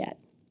happening yet,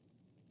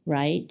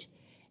 right?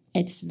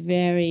 It's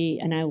very,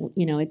 and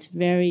it's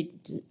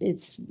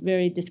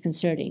very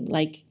disconcerting.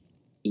 Like,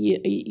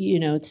 you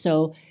know,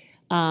 so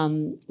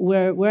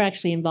we're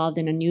actually involved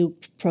in a new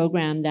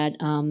program that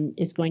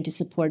is going to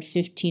support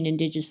 15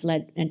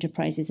 indigenous-led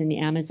enterprises in the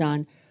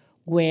Amazon,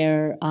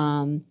 where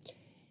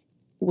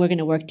we're going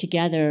to work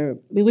together.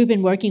 We've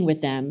been working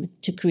with them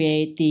to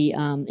create the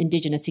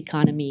indigenous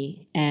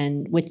economy,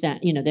 and with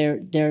that, you know,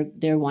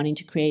 they're wanting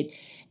to create,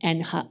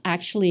 and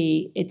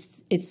actually,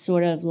 it's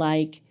sort of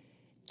like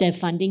the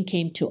funding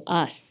came to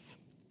us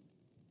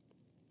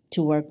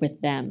to work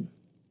with them,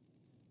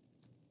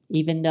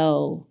 even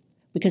though,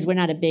 because we're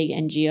not a big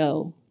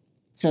NGO,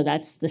 so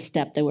that's the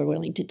step that we're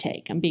willing to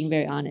take. I'm being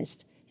very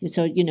honest.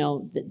 So, you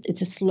know,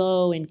 it's a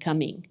slow in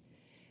coming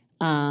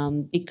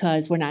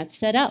because we're not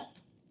set up,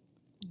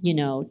 you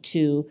know,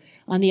 to,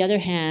 on the other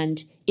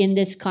hand, in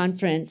this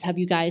conference, have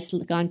you guys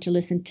gone to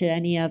listen to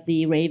any of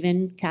the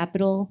Raven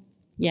Capital?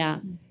 Yeah,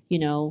 you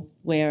know,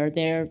 where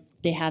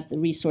they have the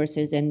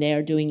resources and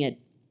they're doing it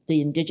the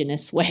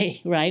indigenous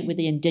way, right, with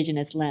the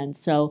indigenous lens.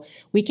 So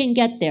we can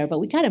get there, but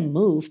we got to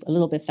move a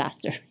little bit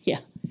faster.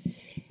 Yeah.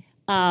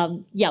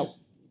 Yeah,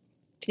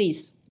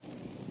 please.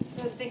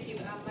 So thank you.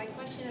 My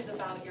question is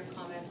about your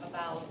comment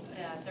about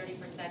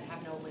 30%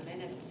 have no women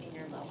at the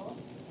senior level.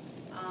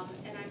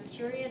 And I'm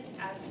curious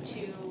as to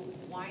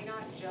why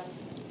not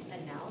just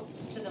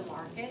announce to the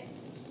market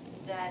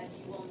that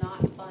you will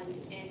not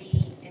fund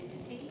any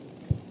entity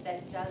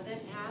that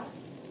doesn't have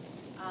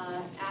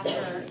after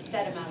a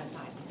set amount of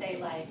time,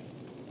 say like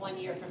 1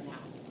 year from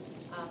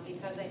now.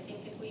 Because I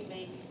think if we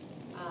make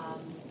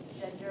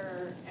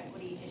gender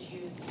equity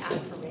issues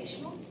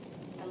aspirational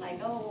and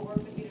like, oh, we'll work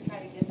with you to try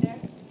to get there,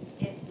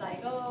 it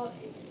like, oh,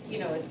 you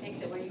know, it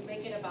takes it, when you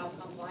make it about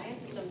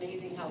compliance, it's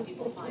amazing how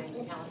people find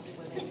talented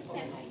women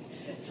overnight.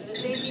 So the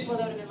same people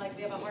that have been like,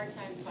 we have a hard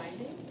time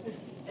finding,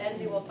 then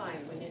they will find,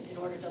 when in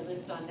order to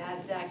list on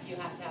NASDAQ, you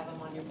have to have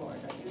them on your board,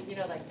 right? You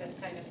know, like this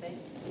kind of thing,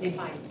 they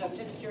find. So I'm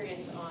just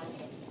curious on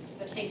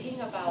the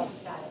thinking about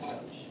that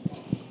approach.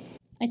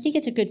 I think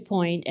it's a good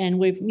point, and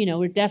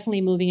we're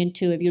definitely moving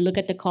into. If you look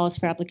at the calls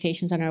for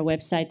applications on our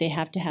website, they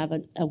have to have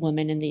a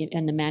woman in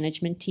the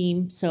management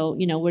team. So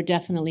we're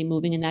definitely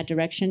moving in that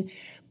direction.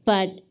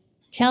 But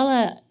tell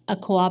a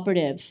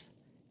cooperative,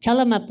 tell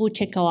a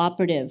Mapuche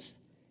cooperative,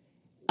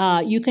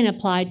 you can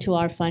apply to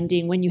our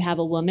funding when you have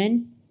a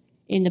woman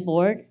in the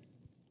board.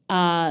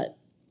 I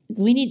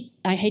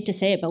hate to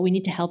say it, but we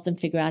need to help them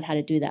figure out how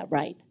to do that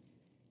right.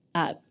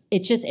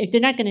 It's just, if they're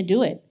not going to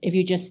do it if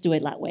you just do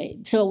it that way.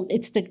 So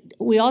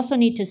we also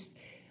need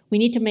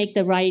to make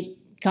the right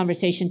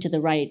conversation to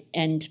the right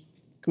end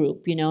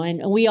group,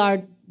 and we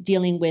are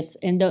dealing with,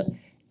 and the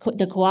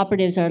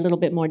cooperatives are a little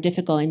bit more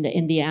difficult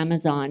in the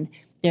Amazon.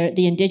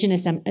 The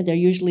indigenous, they're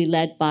usually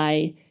led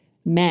by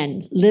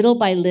men. Little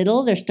by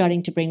little, they're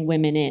starting to bring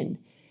women in.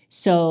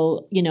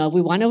 So, if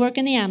we want to work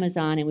in the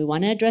Amazon and we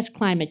want to address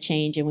climate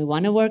change and we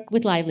want to work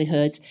with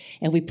livelihoods,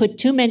 and we put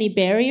too many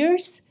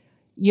barriers,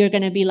 you're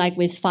going to be like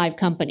with 5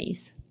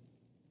 companies.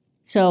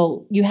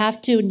 So you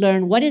have to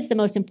learn what is the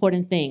most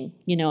important thing,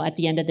 at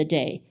the end of the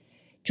day,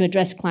 to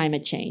address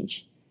climate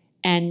change.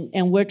 And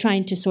we're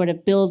trying to sort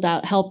of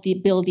help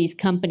build these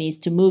companies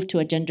to move to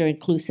a gender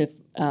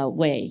inclusive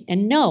way.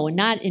 And no,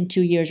 not in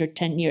 2 years or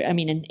 10 years. I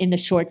mean, in the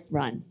short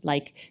run,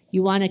 like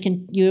you're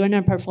in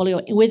our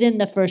portfolio within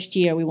the first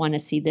year, we want to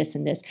see this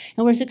and this,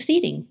 and we're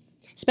succeeding,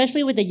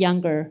 especially with the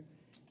younger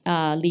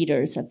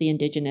leaders of the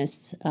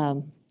indigenous,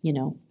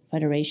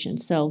 federation.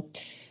 So,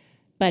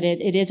 but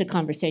it is a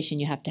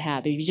conversation you have to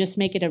have. If you just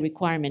make it a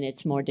requirement,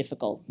 it's more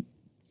difficult.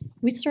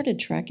 We started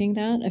tracking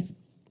that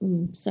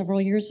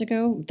several years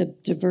ago, the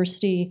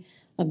diversity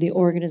of the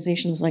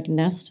organizations like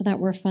NESsT that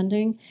we're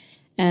funding.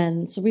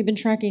 And so we've been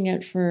tracking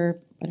it for,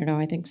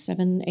 I think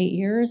 7-8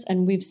 years.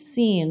 And we've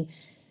seen,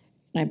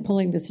 and I'm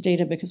pulling this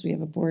data because we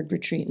have a board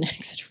retreat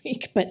next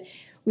week, but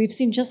we've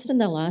seen just in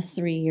the last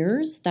 3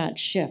 years that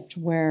shift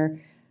where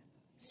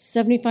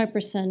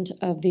 75%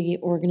 of the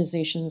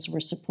organizations we're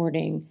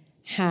supporting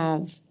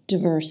have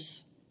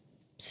diverse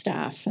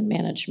staff and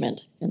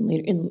management and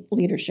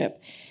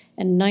leadership,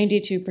 and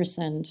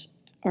 92%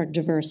 are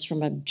diverse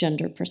from a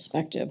gender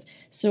perspective.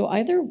 So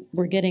either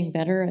we're getting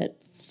better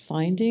at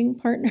finding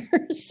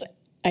partners.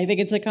 I think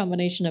it's a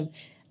combination of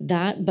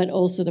that, but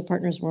also the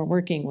partners we're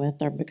working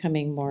with are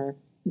becoming more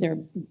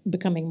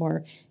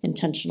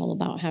intentional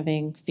about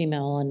having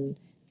female and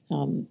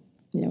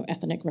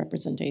ethnic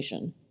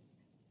representation.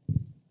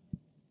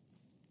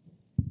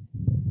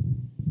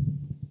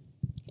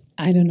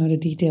 I don't know the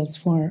details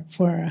for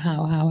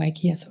how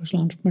IKEA social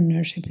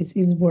entrepreneurship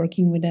is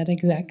working with that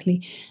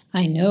exactly.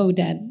 I know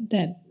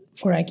that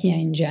for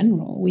IKEA in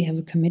general, we have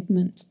a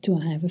commitment to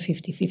have a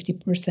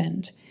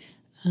 50-50%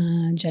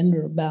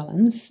 gender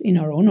balance in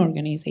our own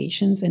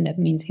organizations, and that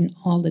means in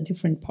all the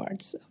different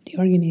parts of the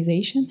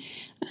organization.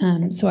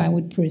 So I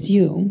would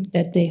presume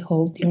that they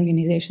hold the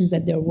organizations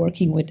that they're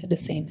working with at the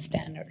same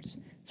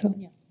standards. So.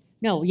 Yeah.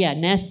 No, yeah,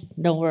 NESsT,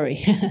 don't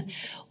worry.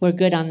 We're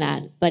good on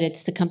that. But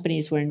it's the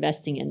companies we're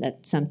investing in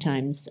that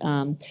sometimes,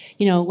 when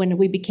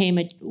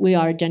we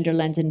are a gender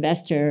lens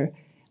investor,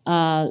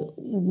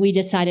 we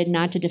decided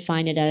not to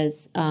define it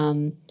as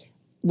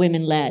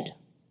women-led.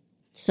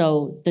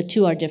 So the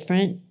two are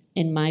different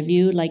in my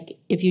view. Like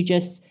if you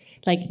just,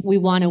 we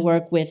want to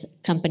work with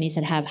companies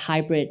that have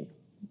hybrid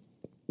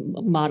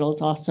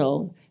models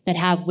also, that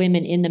have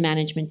women in the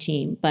management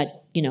team,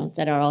 but,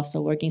 that are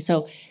also working.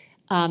 So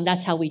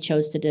that's how we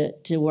chose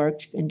to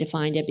work and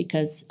define it,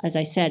 because, as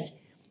I said,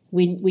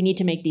 we need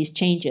to make these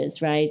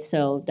changes, right?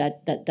 So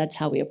that's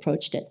how we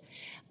approached it.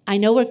 I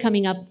know we're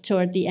coming up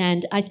toward the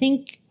end. I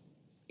think,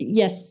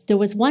 yes, there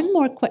was one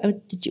more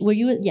question. Were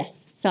you?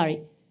 Yes, sorry.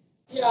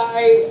 Yeah,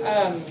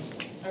 I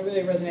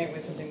really resonate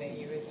with something that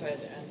you had said,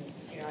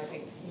 and I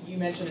think you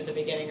mentioned at the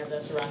beginning of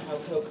this around how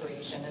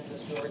co-creation is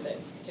this word that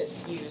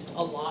gets used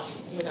a lot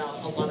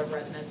without a lot of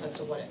resonance as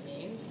to what it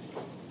means.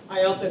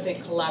 I also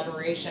think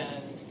collaboration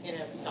in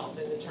itself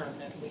is a term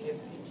that we have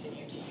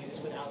continued to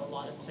use without a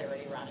lot of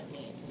clarity around it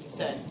means. And you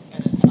said,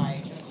 and I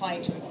am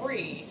inclined to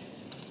agree,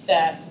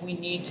 that we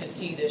need to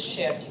see this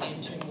shift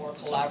into more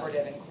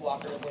collaborative and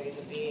cooperative ways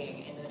of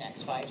being in the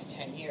next 5 to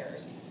 10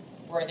 years.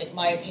 Where I think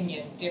my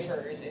opinion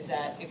differs is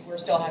that if we're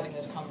still having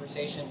this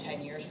conversation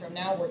 10 years from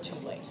now, we're too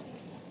late.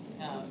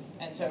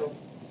 And so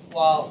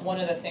while one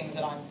of the things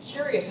that I'm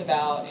curious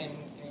about, and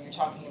you're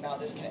talking about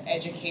this kind of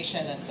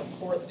education and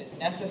support that is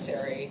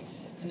necessary,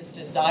 and this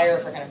desire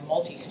for kind of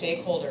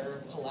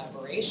multi-stakeholder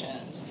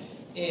collaborations,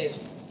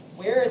 is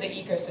where are the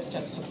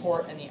ecosystem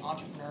support and the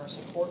entrepreneur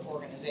support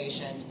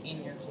organizations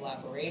in your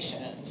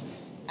collaborations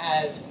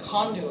as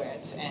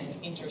conduits and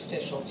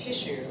interstitial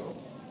tissue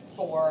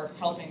for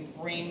helping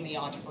bring the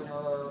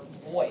entrepreneur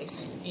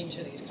voice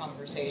into these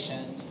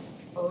conversations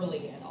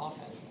early and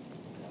often.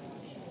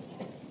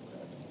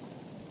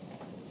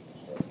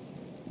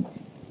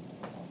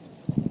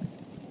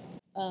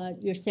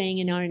 You're saying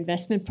in our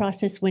investment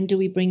process, when do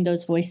we bring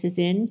those voices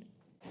in?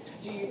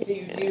 Do you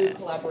do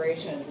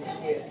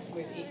collaborations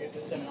with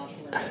ecosystem and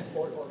entrepreneur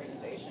support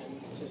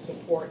organizations to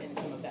support in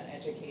some of that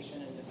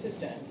education and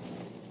assistance,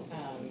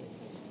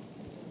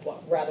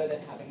 rather than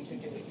having to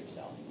do it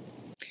yourself?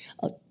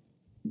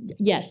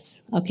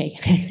 Yes. Okay.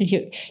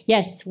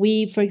 Yes.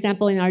 We, for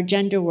example, in our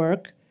gender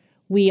work,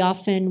 we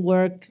often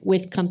work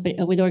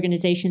with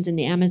organizations in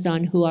the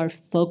Amazon who are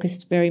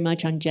focused very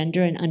much on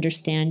gender and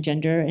understand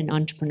gender and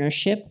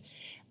entrepreneurship.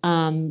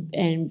 And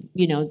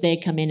they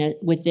come in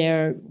with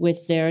their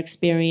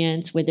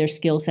experience, with their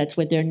skill sets,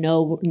 with their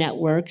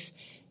networks.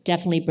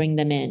 Definitely bring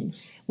them in.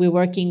 We're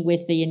working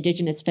with the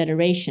indigenous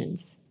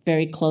federations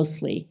very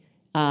closely.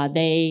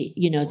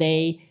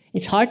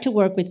 It's hard to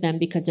work with them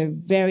because they're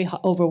very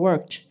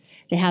overworked.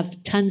 They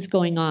have tons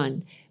going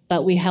on,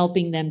 but we're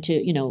helping them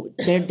to,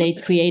 they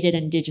created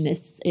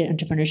indigenous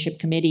entrepreneurship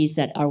committees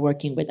that are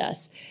working with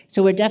us.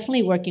 So we're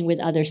definitely working with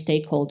other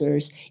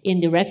stakeholders. In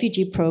the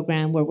refugee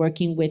program, we're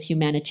working with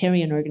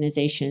humanitarian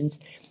organizations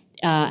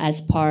as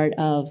part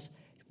of,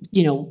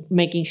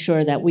 making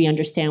sure that we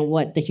understand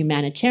what the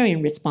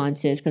humanitarian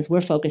response is, because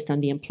we're focused on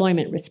the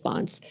employment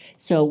response.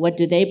 So what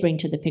do they bring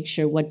to the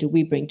picture? What do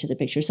we bring to the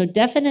picture? So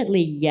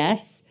definitely,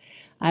 yes,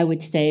 I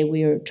would say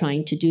we are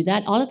trying to do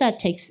that. All of that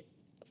takes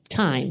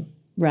time,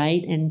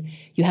 right? And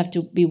you have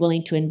to be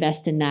willing to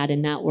invest in that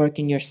and not work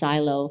in your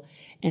silo.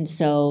 And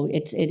so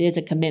it is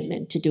a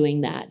commitment to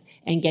doing that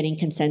and getting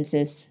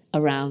consensus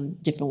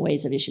around different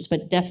ways of issues.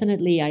 But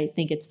definitely, I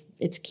think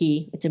it's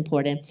key, it's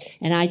important.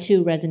 And I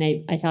too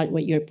resonate. I thought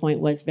what your point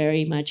was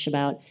very much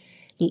about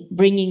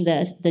bringing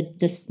this,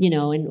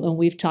 and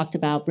we've talked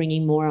about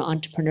bringing more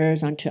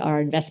entrepreneurs onto our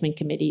investment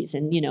committees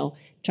and,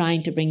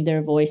 trying to bring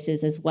their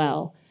voices as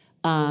well.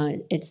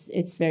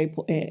 It's very,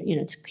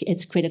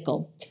 it's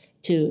critical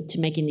to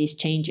making these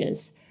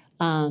changes.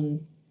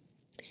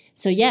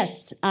 So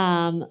yes,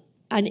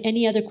 and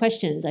any other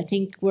questions? I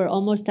think we're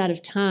almost out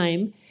of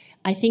time.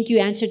 I think you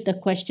answered the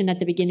question at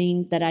the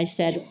beginning that I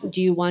said,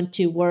 do you want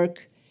to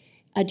work,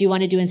 do you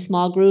want to do in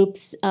small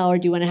groups or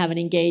do you want to have an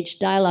engaged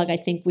dialogue? I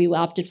think we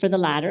opted for the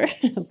latter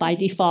by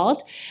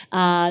default.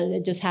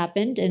 It just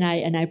happened, and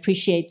I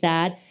appreciate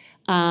that.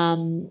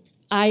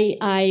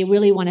 I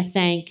really want to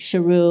thank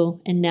Charu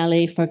and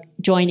Nele for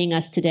joining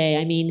us today.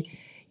 I mean,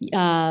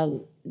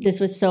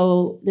 this is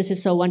so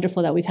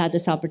wonderful that we've had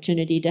this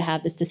opportunity to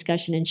have this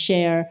discussion and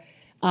share.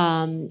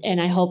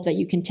 And I hope that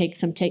you can take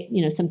some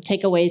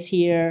takeaways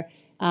here.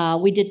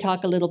 We did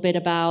talk a little bit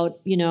about,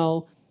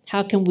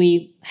 how can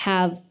we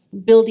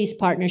build these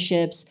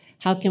partnerships?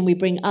 How can we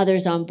bring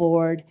others on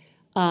board?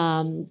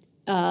 It's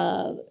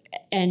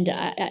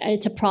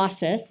a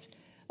process,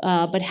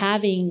 but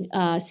having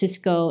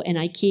Cisco and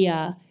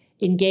IKEA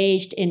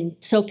engaged in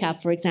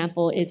SOCAP, for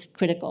example, is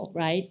critical,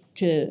 right?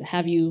 To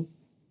have you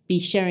be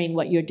sharing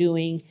what you're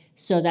doing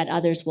so that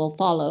others will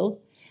follow.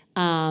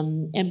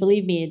 And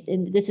believe me,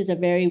 this is a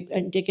very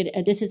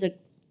indicative. This is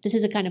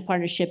a kind of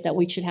partnership that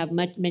we should have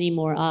many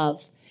more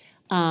of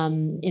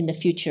in the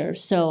future.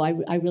 So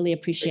I really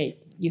appreciate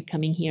you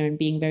coming here and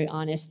being very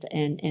honest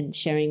and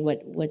sharing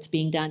what's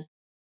being done.